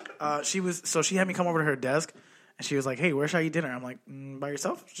god. She had me come over to her desk, and she was like, "Hey, where should I eat dinner?" I'm like, "By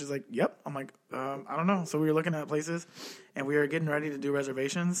yourself?" She's like, "Yep." I'm like, "I don't know." So we were looking at places, and we were getting ready to do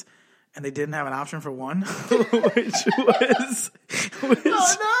reservations, and they didn't have an option for one, which was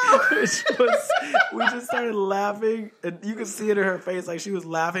we just started laughing, and you could see it in her face, like she was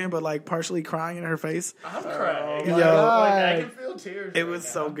laughing, but like partially crying in her face. I'm crying. Yo. Like, I can feel tears. It right was now.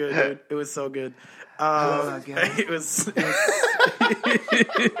 so good, dude. It was so good. Oh, God. It was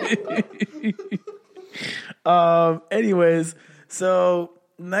anyways, so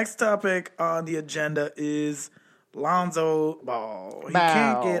next topic on the agenda is Lonzo Ball. He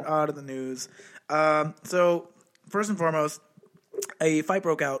can't get out of the news. So first and foremost, a fight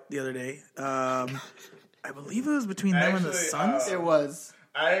broke out the other day. I believe it was between them and the Actually, Suns. It was.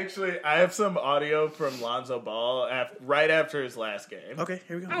 I have some audio from Lonzo Ball right after his last game. Okay,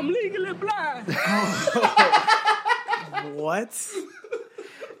 here we go. I'm legally blind. What?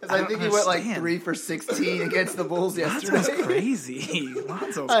 I think he went like understand. 3 for 16 against the Bulls That's yesterday. crazy.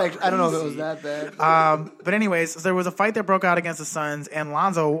 Lonzo's I don't know if it crazy. was that bad. But anyways, there was a fight that broke out against the Suns, and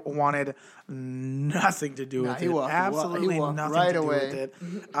Lonzo wanted nothing to do with he it. walked- Absolutely he walked nothing right to do away. with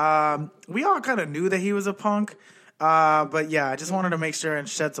it. We all kind of knew that he was a punk. But yeah, I just wanted to make sure and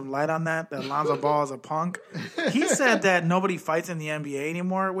shed some light on that Lonzo Ball is a punk. He said that nobody fights in the NBA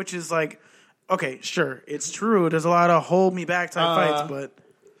anymore, which is like, okay, sure, it's true. There's a lot of hold me back type fights, but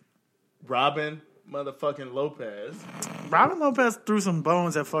Robin motherfucking Lopez. Robin Lopez threw some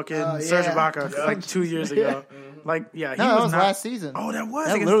bones at fucking Serge Ibaka like 2 years ago. Like, yeah, he No, that was not, last season. Oh, that was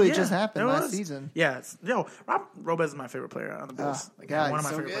That against- literally yeah, just happened that last was. season. Yeah, Rob Lopez is my favorite player on the Bulls. Oh, my God, one of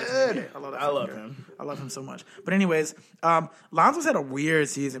he's my so favorite good. players. in the NBA. I love that. I love fucking guy. him. I love him so much. But anyways, Lonzo's had a weird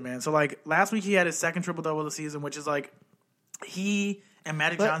season, man. So like last week he had his second triple double of the season, which is like he and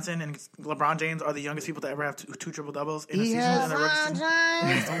Magic Johnson and LeBron James are the youngest people to ever have two triple doubles in a season. In a rookie season.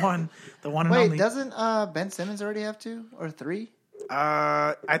 He's the one and Wait, only. doesn't Ben Simmons already have 2 or 3?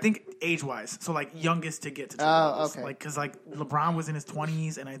 I think age wise, so like youngest to get to triple Oh, doubles. okay. Like because like LeBron was in his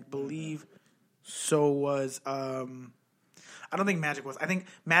 20s, and I believe so was I don't think Magic was. I think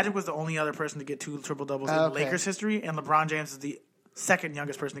Magic was the only other person to get 2 triple doubles in Okay. Lakers history, and LeBron James is the second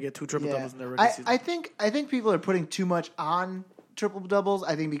youngest person to get 2 triple doubles in their rookie season. I think people are putting too much on triple doubles.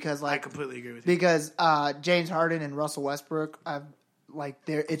 I think because I like completely agree with you. because James Harden and Russell Westbrook,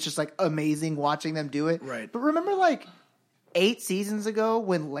 it's just like amazing watching them do it. Right. But remember, like 8 seasons ago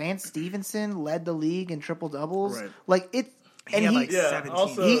when Lance Stevenson led the league in triple doubles, Right. like it, He and had he like 17.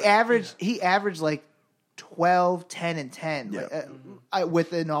 also- he averaged like 12, 10, and 10 like,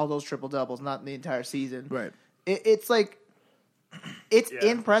 within all those triple doubles, not the entire season. Right. It's like it's Yeah.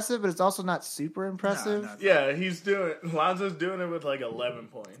 impressive, but it's also not super impressive. No. Yeah, Lonzo's doing it with like 11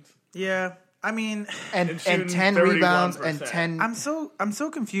 points. Yeah. I mean, And shooting 10 rebounds and 31%. 10. I'm so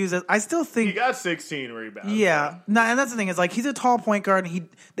confused. I still think He got 16 rebounds. Yeah, no, and that's the thing is like he's a tall point guard, and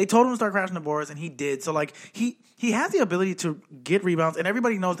they told him to start crashing the boards, and he did. So like he has the ability to get rebounds, and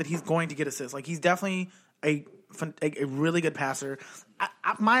everybody knows that he's going to get assists. Like he's definitely a really good passer.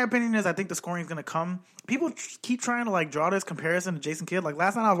 My opinion is I think the scoring is going to come. People keep trying to like draw this comparison to Jason Kidd. Like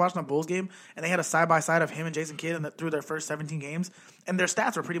last night I was watching a Bulls game, and they had a side by side of him and Jason Kidd through their first 17 games, and their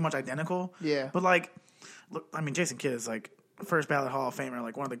stats were pretty much identical. Yeah. but like, look, I mean, Jason Kidd is like first ballot Hall of Famer,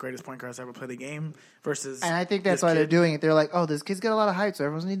 like one of the greatest point guards to ever play the game. Versus, And I think that's this why they're kid. doing it. They're like, oh, this kid's got a lot of hype, so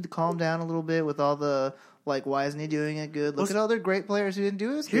everyone's need to calm down a little bit with all the, like, why isn't he doing it good? Look at other great players who didn't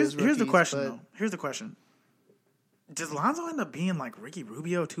do as good Here's as the rookies, question, but- though. Here's the question. Does Lonzo end up being like Ricky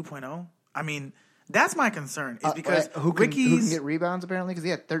Rubio 2.0? I mean, that's my concern. Is because who can Ricky's get rebounds, apparently? Because he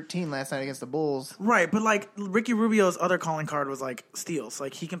had 13 last night against the Bulls. right, but like Ricky Rubio's other calling card was like steals.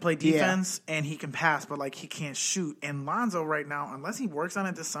 Like he can play defense and he can pass, but like he can't shoot. And Lonzo right now, unless he works on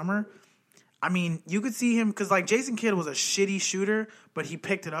it this summer, I mean, you could see him because like Jason Kidd was a shitty shooter, but he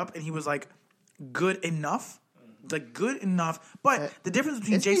picked it up and he was like good enough. Like good enough. But the difference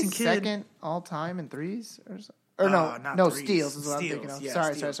between Is Jason he Kidd second all-time in threes? Or not no, threes. steals is what I'm Steals, thinking of. yeah,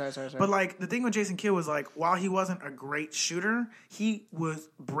 Sorry. steals. But like the thing with Jason Kidd was like while he wasn't a great shooter, he was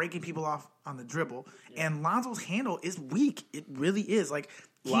breaking people off on the dribble. And Lonzo's handle is weak. It really is. Like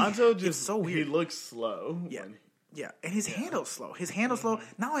Lonzo it's just so weird. He looks slow. Yeah. Yeah, and his handle's slow. His handle's slow.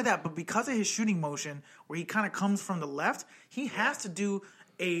 Not only that, but because of his shooting motion, where he kind of comes from the left, he has to do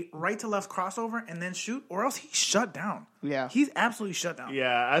a right to left crossover and then shoot, or else he's shut down. Yeah. He's absolutely shut down.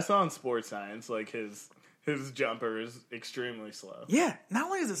 Yeah, I saw in Sports Science like his jumper is extremely slow. Yeah, not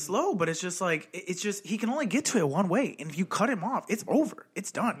only is it slow, but it's just like it's just he can only get to it one way, and if you cut him off, it's over.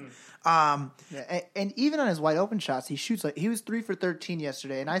 It's done. Yeah, and even on his wide open shots, he shoots like he was 3 for 13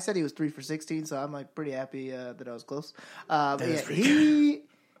 yesterday, and I said he was 3 for 16, so I'm like pretty happy that I was close. But is yeah, pretty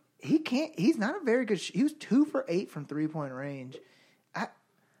he can't. He's not a very good. He was 2 for 8 from 3-point range.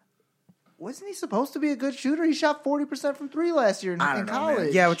 Wasn't he supposed to be a good shooter? He shot 40% from 3 last year in I don't know, man.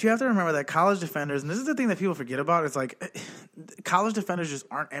 college. Yeah, but you have to remember that college defenders, and this is the thing that people forget about, it's like college defenders just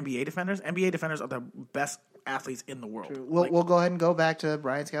aren't NBA defenders. NBA defenders are the best athletes in the world. We'll go ahead and go back to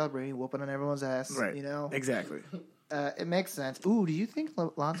Brian Scalabrine whooping on everyone's ass. Right. You know, Exactly. it makes sense. Ooh, do you think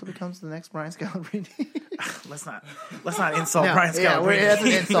Lonzo becomes the next Brian Scalabrine? Let's not insult No, Brian yeah, Scalabrine. that's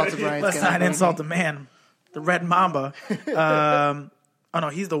an insult to Brian Let's not Scalabrine. insult the man, the Red Mamba. Oh no,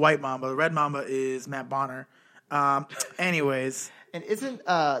 he's the White Mamba. The Red Mamba is Matt Bonner. Anyways, And isn't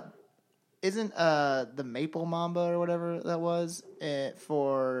the Maple Mamba or whatever that was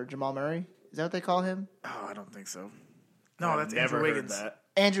for Jamal Murray? Is that what they call him? oh, I don't think so. No, I've that's never Andrew heard Wiggins. that.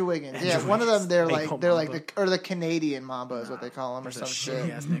 Andrew Wiggins. Andrew Yeah, one of them. Wiggins. They're Maple like the Canadian Mamba is what they call him or some shit.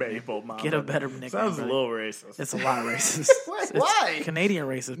 Shitty-ass nickname. Maple Mama. Get a better nickname. Sounds a buddy. little racist. It's a lot racist. What? It's Why? Canadian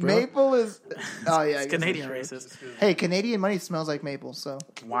racist, bro. Maple is. Oh yeah, I It's guess Canadian that's true. racist. Hey, Canadian money smells like maple, so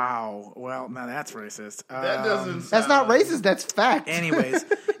Wow. Well, now that's racist. That doesn't. that's not sound- racist. That's fact. Anyways,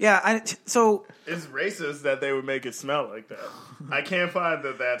 yeah. So It's racist that they would make it smell like that. I can't find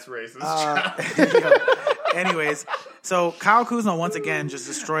that that's racist. Anyways, so Kyle Kuzma once again just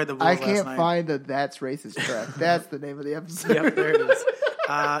destroyed the Bulls I last can't night. find the That's Racist track. That's the name of the episode. Yep, there it is.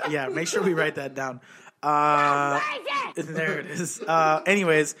 Yeah, make sure we write that down. There it is.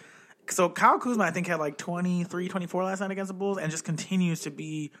 Anyways, so Kyle Kuzma, I think, had like 23, 24 last night against the Bulls and just continues to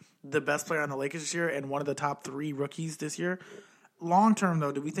be the best player on the Lakers this year and one of the top 3 rookies this year. Long term,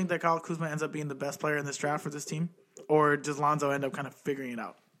 though, do we think that Kyle Kuzma ends up being the best player in this draft for this team? Or does Lonzo end up kind of figuring it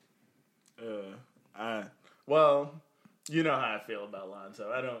out? Well, you know how I feel about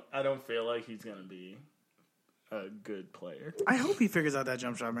Lonzo. I don't feel like he's gonna be a good player. I hope he figures out that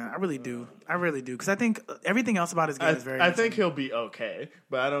jump shot, man. I really do. Because I think everything else about his game is very I think he'll be okay,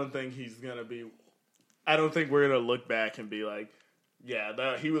 but I don't think he's gonna be. I don't think we're gonna look back and be like,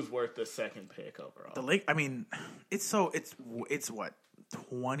 yeah, he was worth the second pick overall. I mean, it's what,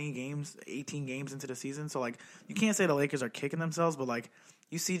 20 games, 18 games into the season. So like, you can't say the Lakers are kicking themselves, but like,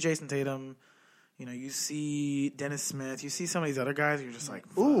 you see Jason Tatum, you see Dennis Smith, you see some of these other guys. You're just like,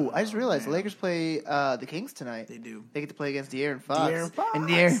 Ooh, I just realized the Lakers play the Kings tonight. They do. They get to play against De'Aaron Fox. De'Aaron Fox. And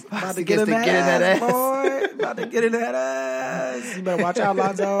De'Aaron About Fox to gets to get in that ass. boy. About to get in that ass. You better watch out,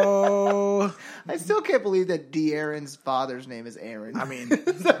 Lonzo. I still can't believe that De'Aaron's father's name is Aaron. I mean,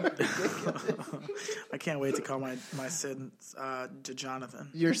 I can't wait to call my sins to Jonathan.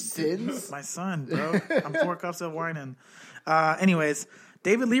 Your sins? My son, bro. I'm 4 cups of wine in. Anyways,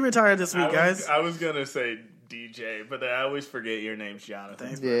 David Lee retired this week, guys. I was gonna say DJ, but I always forget your name's Jonathan.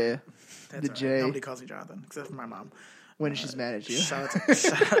 Thanks, Yeah. That's The all J. Nobody calls me Jonathan except for my mom. When she's mad at you.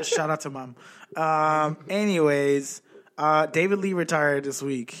 Shout out to mom. Anyways, David Lee retired this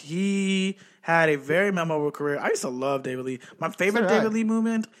week. He had a very memorable career. I used to love David Lee. My favorite So did I. David Lee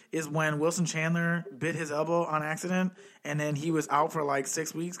moment is when Wilson Chandler bit his elbow on accident, and then he was out for like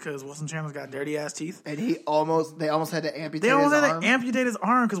 6 weeks because Wilson Chandler's got dirty ass teeth. And they almost had to amputate They his almost had arm. to amputate his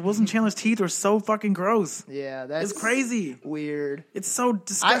arm because Wilson Chandler's teeth were so fucking gross. Yeah, that's It's crazy. weird. It's so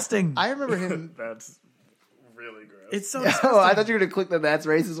disgusting. I remember him. That's really gross. it's so Oh, disgusting. I thought you were gonna click the That's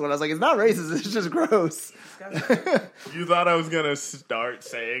Racist one. I was like, it's not racist. It's just gross. You thought I was gonna start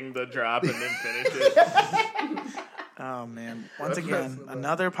saying the drop and then finish it. Oh man! Once again,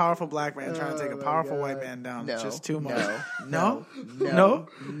 another powerful black man trying to take a powerful white man down. No, Just too much. no, No?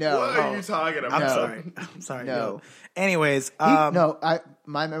 no. What are you talking about? I'm No. sorry. I'm sorry. No. No. Anyways, No,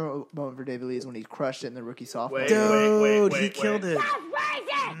 my memorable moment for David Lee is when he crushed it in the rookie sophomore. Wait. dude, wait, he killed it.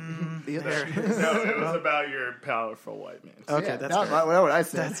 The other- No, it was about your powerful white man. Okay, Yeah, that's that was fair. what I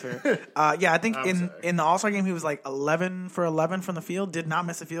said. That's fair. Yeah, I think I'm in sorry. the All Star game he was like 11 for 11 from the field. Did not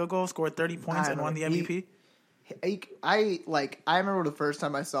miss a field goal. Scored 30 points I and won the remember. MVP. I remember the first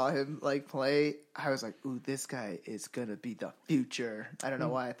time I saw him play, I was like, "Ooh, this guy is gonna be the future." I don't know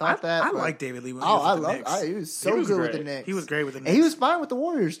why I thought that. I but- like David Lee. When he Oh, was I with the love. Knicks. He was so was good with great. the Knicks. He was great with the And Knicks. he was fine with the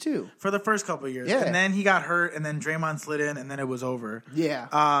Warriors too. for the first couple of years. Yeah. And then he got hurt, and then Draymond slid in, and then it was over. Yeah.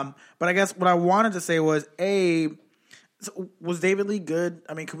 But I guess what I wanted to say was, was David Lee good?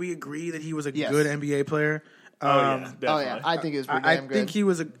 I mean, could we agree that he was a Yes. good NBA player? Yeah, definitely. Oh yeah, I think it was pretty I damn good. think he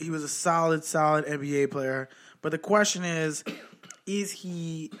was a solid NBA player. But the question is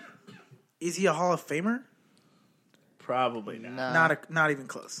he a Hall of Famer? Probably not. Not even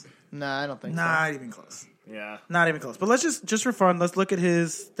close. Nah, I don't think so. Not even close. Yeah. Not even close. But let's just for fun, let's look at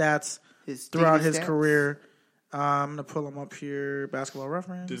his stats His throughout TV his stats. career. I'm gonna pull him up here. Basketball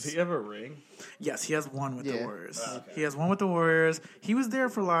Reference. Does he have a ring? Yes, he has one with the Yeah. Warriors. Okay. He has one with the Warriors. He was there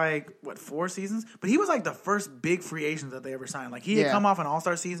for 4 seasons, but he was like the first big free agent that they ever signed. Like he had Yeah. come off an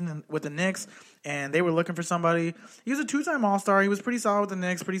All-Star season with the Knicks, and they were looking for somebody. He was a 2-time All-Star. He was pretty solid with the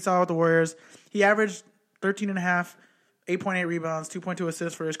Knicks, pretty solid with the Warriors. He averaged 13.5, 8.8 rebounds, 2.2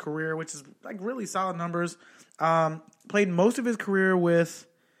 assists for his career, which is really solid numbers. Played most of his career with,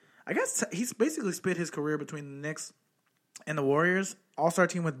 I guess he's basically split his career between the Knicks and the Warriors. All-Star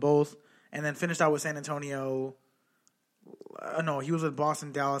team with both, and then finished out with San Antonio. No, he was with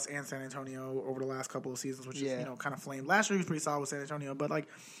Boston, Dallas, and San Antonio over the last couple of seasons, which is kind of flamed. Last year he was pretty solid with San Antonio, but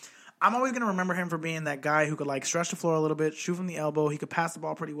I'm always going to remember him for being that guy who could stretch the floor a little bit, shoot from the elbow. He could pass the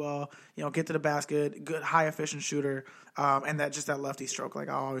ball pretty well, get to the basket, good high efficient shooter, and that lefty stroke. I'll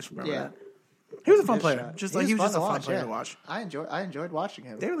always remember that. He was a fun player. shot. Just He he was fun just a to fun watch, player yeah. to watch. I enjoyed watching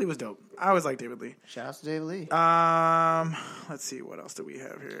him. David Lee was dope. I always liked David Lee. Shout out to David Lee. Let's see, what else do we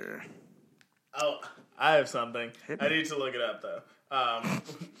have here? Oh, I have something. Hit me. I need to look it up though. Oh,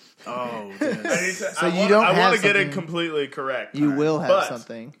 I need to. So I you want, don't I have want to get it something- completely correct. You will have But-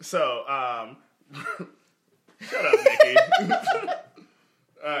 something. So, shut up, Nikki.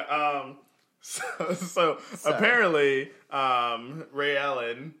 So apparently, Ray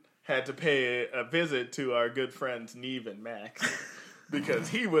Allen had to pay a visit to our good friends Neve and Max. because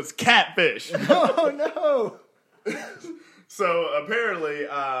he was catfish. Oh no! So apparently,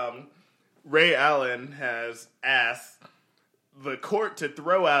 Ray Allen has asked the court to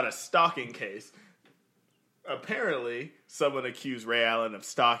throw out a stalking case. Apparently, someone accused Ray Allen of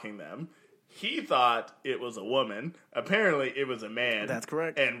stalking them. He thought it was a woman. Apparently, it was a man. That's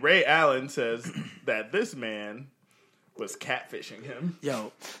correct. And Ray Allen says that this man was catfishing him.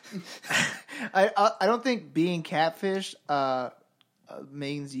 Yo, I don't think being catfish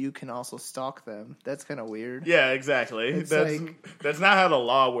means you can also stalk them. That's kind of weird. Yeah, exactly. It's That's not how the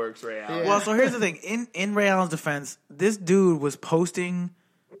law works, Ray Allen. Yeah. well, so here's the thing. In Ray Allen's defense, this dude was posting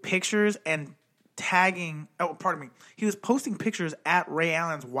pictures and tagging. Oh, pardon me. He was posting pictures at Ray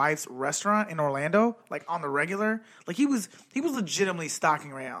Allen's wife's restaurant in Orlando, like on the regular. Like he was legitimately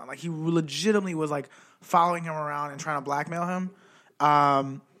stalking Ray Allen. Like he legitimately was like following him around and trying to blackmail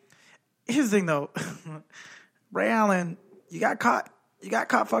him. Here's the thing, though. Ray Allen, you got caught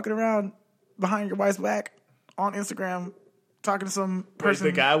fucking around behind your wife's back on Instagram, talking to some person.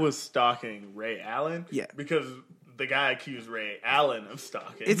 The guy was stalking Ray Allen? Yeah. Because the guy accused Ray Allen of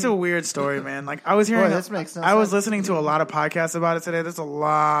stalking. It's a weird story, man. Like I was hearing, Boy, this makes no I was sense. listening to a lot of podcasts about it today. There's a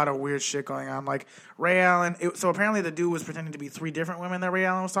lot of weird shit going on. Like Ray Allen. So apparently the dude was pretending to be 3 different women that Ray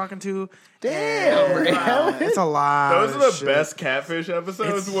Allen was talking to. Damn, Ray Allen. It's a lot. Those of are the shit. best catfish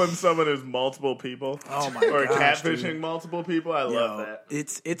episodes when someone is multiple people. Oh my or gosh, catfishing dude. multiple people. I Yo, love that.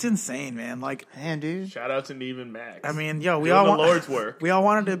 It's insane, man. Like Man, dude. Shout out to Neve and Max. I mean, yo, we Doing all the want Lord's work. We all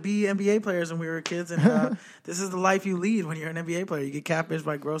wanted to be NBA players when we were kids, and this is the life you lead when you're an NBA player. You get catfished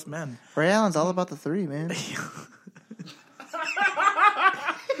by gross men. Ray Allen's all about the 3, man.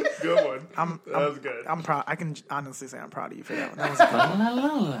 Good one. That was good. I'm proud. I can honestly say I'm proud of you for that one.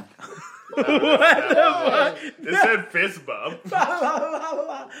 That was It said fist bump.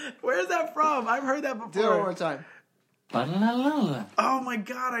 Where's that from? I've heard that Do it one more before. time. Oh my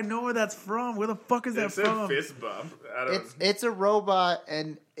god, I know where that's from. Where the fuck is that It said from? fist bump. I don't It's a robot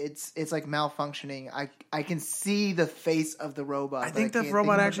and it's like malfunctioning. I can see the face of the robot. I think but that can't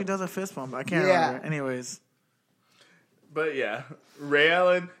robot think of actually what does a fist bump. I can't Yeah. remember. Anyways, But yeah, Ray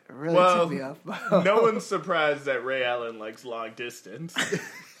Allen. It really well, took me off. no one's surprised that Ray Allen likes long distance.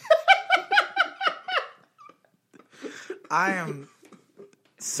 I am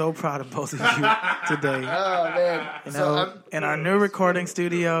so proud of both of you today. Oh man! You So know, I'm- in our new recording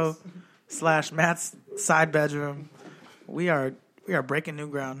studio / Matt's side bedroom, we are breaking new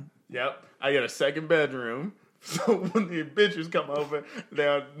ground. Yep, I got a second bedroom. So when the bitches come over,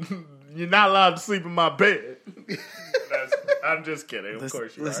 you're not allowed to sleep in my bed. I'm just kidding. Of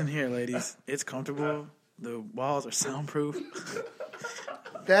course you Listen are. here, ladies. It's comfortable. The walls are soundproof.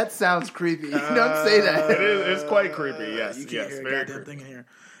 that sounds creepy. Don't say that. It is. It's quite creepy. Yes, You can't yes, hear a very goddamn creepy. thing in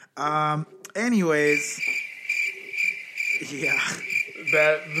here. Anyways, yeah.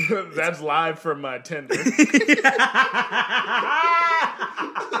 That's live from my Tinder.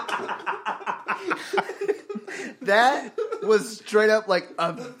 That was straight up like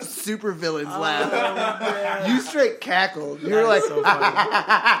a super villain's laugh. You straight cackled. You were like, So funny.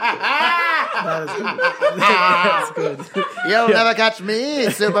 That is good. That's good. "You'll never catch me,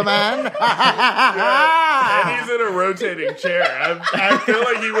 Superman." And he's in a rotating chair. I feel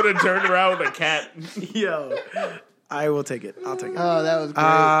like he would have turned around with a cat. Yo, I will take it. I'll take it. Oh, that was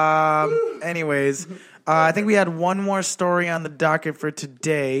great. Anyways, I think we had one more story on the docket for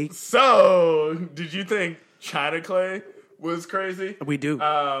today. So, did you think China Clay was crazy? We do.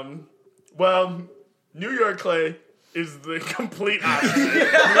 Well, New York Clay is the complete opposite. New York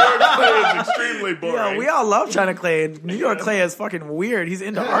Clay is extremely boring. Yo, we all love China Clay. And New York Clay is fucking weird. He's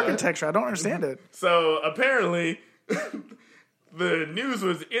into architecture. I don't understand it. So apparently, the news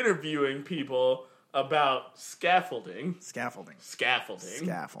was interviewing people about scaffolding. Scaffolding.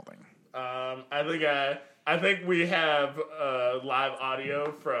 I think we have live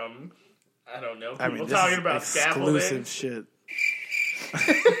audio from people this talking is about scaffolding. exclusive shit.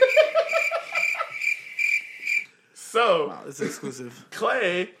 So Wow, this is exclusive.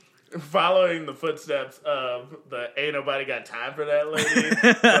 Clay, following the footsteps of the "Ain't nobody got time for that" lady,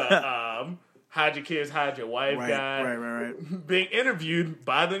 the "Hide your kids, hide your wife" guy, Right. being interviewed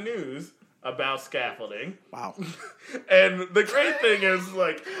by the news about scaffolding. Wow. And the great thing is,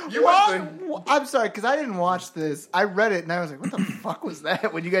 like, you would think, What? I'm sorry, because I didn't watch this. I read it and I was like, "What the fuck was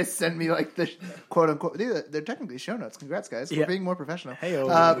that?" When you guys send me like the quote unquote, they're technically show notes. Congrats, guys, Yeah. for being more professional. Hey-o.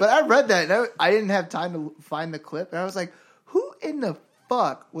 But I read that and I didn't have time to find the clip, and I was like, "Who in the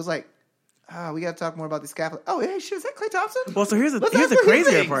fuck was like, We got to talk more about the scaffolding. Oh, hey, shit, is that Klay Thompson? Well, so here's the Let's ask crazier what he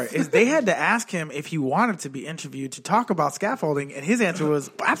thinks. part is they had to ask him if he wanted to be interviewed to talk about scaffolding, and his answer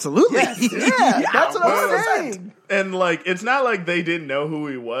was absolutely. Yeah, that's what I'm 100%. saying. And like, it's not like they didn't know who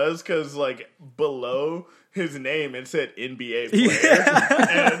he was because like below his name it said NBA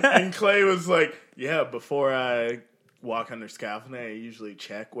player, and Klay was like, "Yeah, before I walk under scaffolding, I usually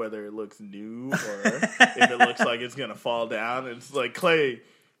check whether it looks new or if it looks like it's gonna fall down." And it's like, Klay,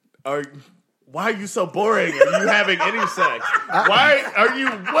 why are you so boring? Are you having any sex? Why are you?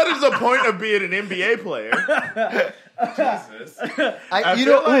 What is the point of being an NBA player? Jesus. I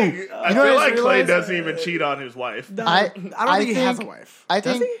feel like Klay doesn't even cheat on his wife. I don't think he has a wife. I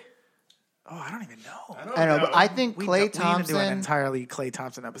Does think. he? Oh, I don't even know. I know, but I think We Klay need to do an Thompson. entirely Klay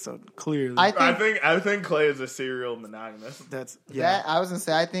Thompson episode. Clearly, I I think think Klay is a serial monogamist. that's that I was gonna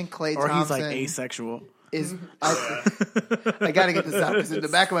say. I think Klay or Thompson he's like asexual. is. I gotta get this out because in the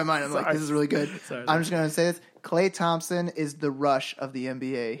back of my mind, I'm like, this is really good. Sorry. I'm just gonna say this: Klay Thompson is the Rush of the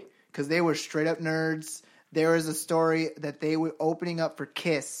NBA because they were straight up nerds. There was a story that they were opening up for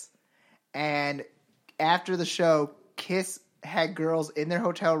Kiss, and after the show, Kiss had girls in their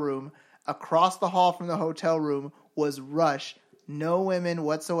hotel room. Across the hall from the hotel room was Rush. No women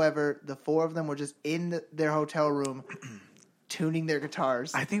whatsoever. The four of them were just in their hotel room tuning their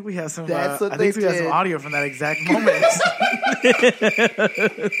guitars. I think we have some. That's what I think they we have some did. audio from that exact moment.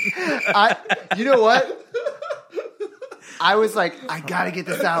 You know what? I was like, I gotta get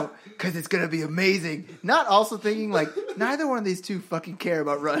this out because it's gonna be amazing. Not also thinking like neither one of these two fucking care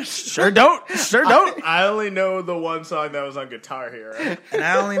about Rush. Sure don't. I only know the one song that was on Guitar Hero. And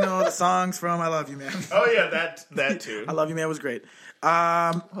I only know the songs from "I Love You, Man." Oh yeah, that too. "I Love You, Man" was great.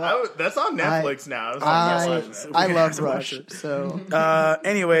 That's on Netflix now. It's on Netflix. I We love have to watch Rush. it. So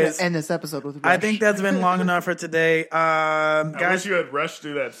Anyways, end this episode with Rush. I think that's been long enough for today. I wish Guys, you had rushed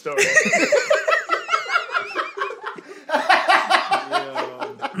through that story.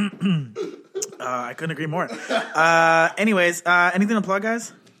 I couldn't agree more. Anyways, anything to plug,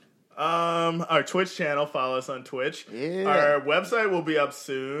 guys? Our Twitch channel, follow us on Twitch. Yeah. Our website will be up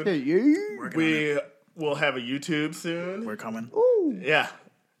soon. Yeah. We will have a YouTube soon. We're coming. Yeah.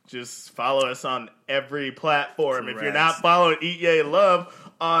 Just follow us on every platform. If you're Correct. not following Eat Yay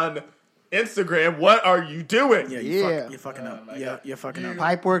Love on Instagram, what are you doing? Yeah, Yeah. you're fucking up. Yeah, you're fucking up.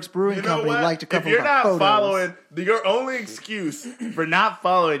 Pipeworks Brewing You know Company what? liked a couple if you're of our not photos. following, your only excuse for not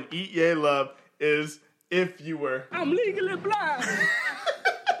following Eat Yay Love is if you were. I'm legally blind.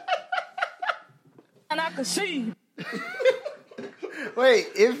 And I can see. Wait,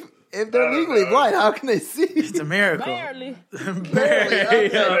 if they're legally blind, how can they see? It's a miracle. Barely. Well,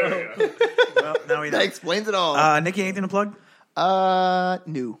 now we know. That explains it all. Nikki, anything to plug?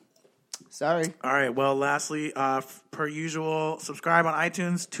 New. Sorry. All right. Well, lastly, per usual, subscribe on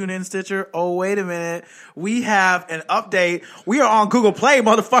iTunes, tune in, Stitcher. Oh, wait a minute. We have an update. We are on Google Play,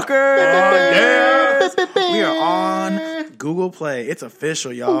 motherfucker. Yes. We are on Google Play. It's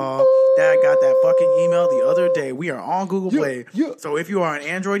official, y'all. Dad got that fucking email the other day. We are on Google Play. yeah. So if you are an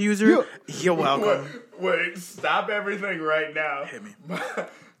Android user, you're welcome. Wait, stop everything right now. Hit me.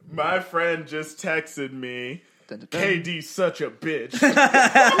 My friend just texted me. Dun, dun, dun. KD's such a bitch.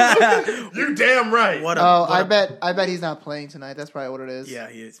 You're damn right. What a, Oh, what I bet he's not playing tonight. That's probably what it is. Yeah,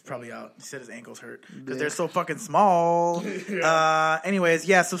 he is probably out. He said his ankles hurt because they're so fucking small. Anyways,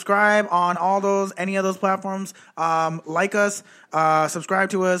 yeah, subscribe on any of those platforms. Like us, subscribe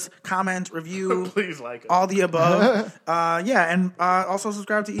to us, comment, review, Please like it. all the above. Yeah, and also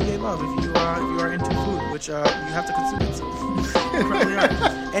subscribe to EA Love if you are into food, which you have to consume it. So you probably are.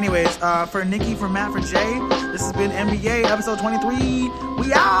 Anyways, for Nikki, for Matt, for Jay, this has been NBA episode 23.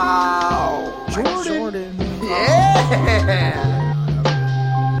 We out. Jordan. Jordan. Yeah.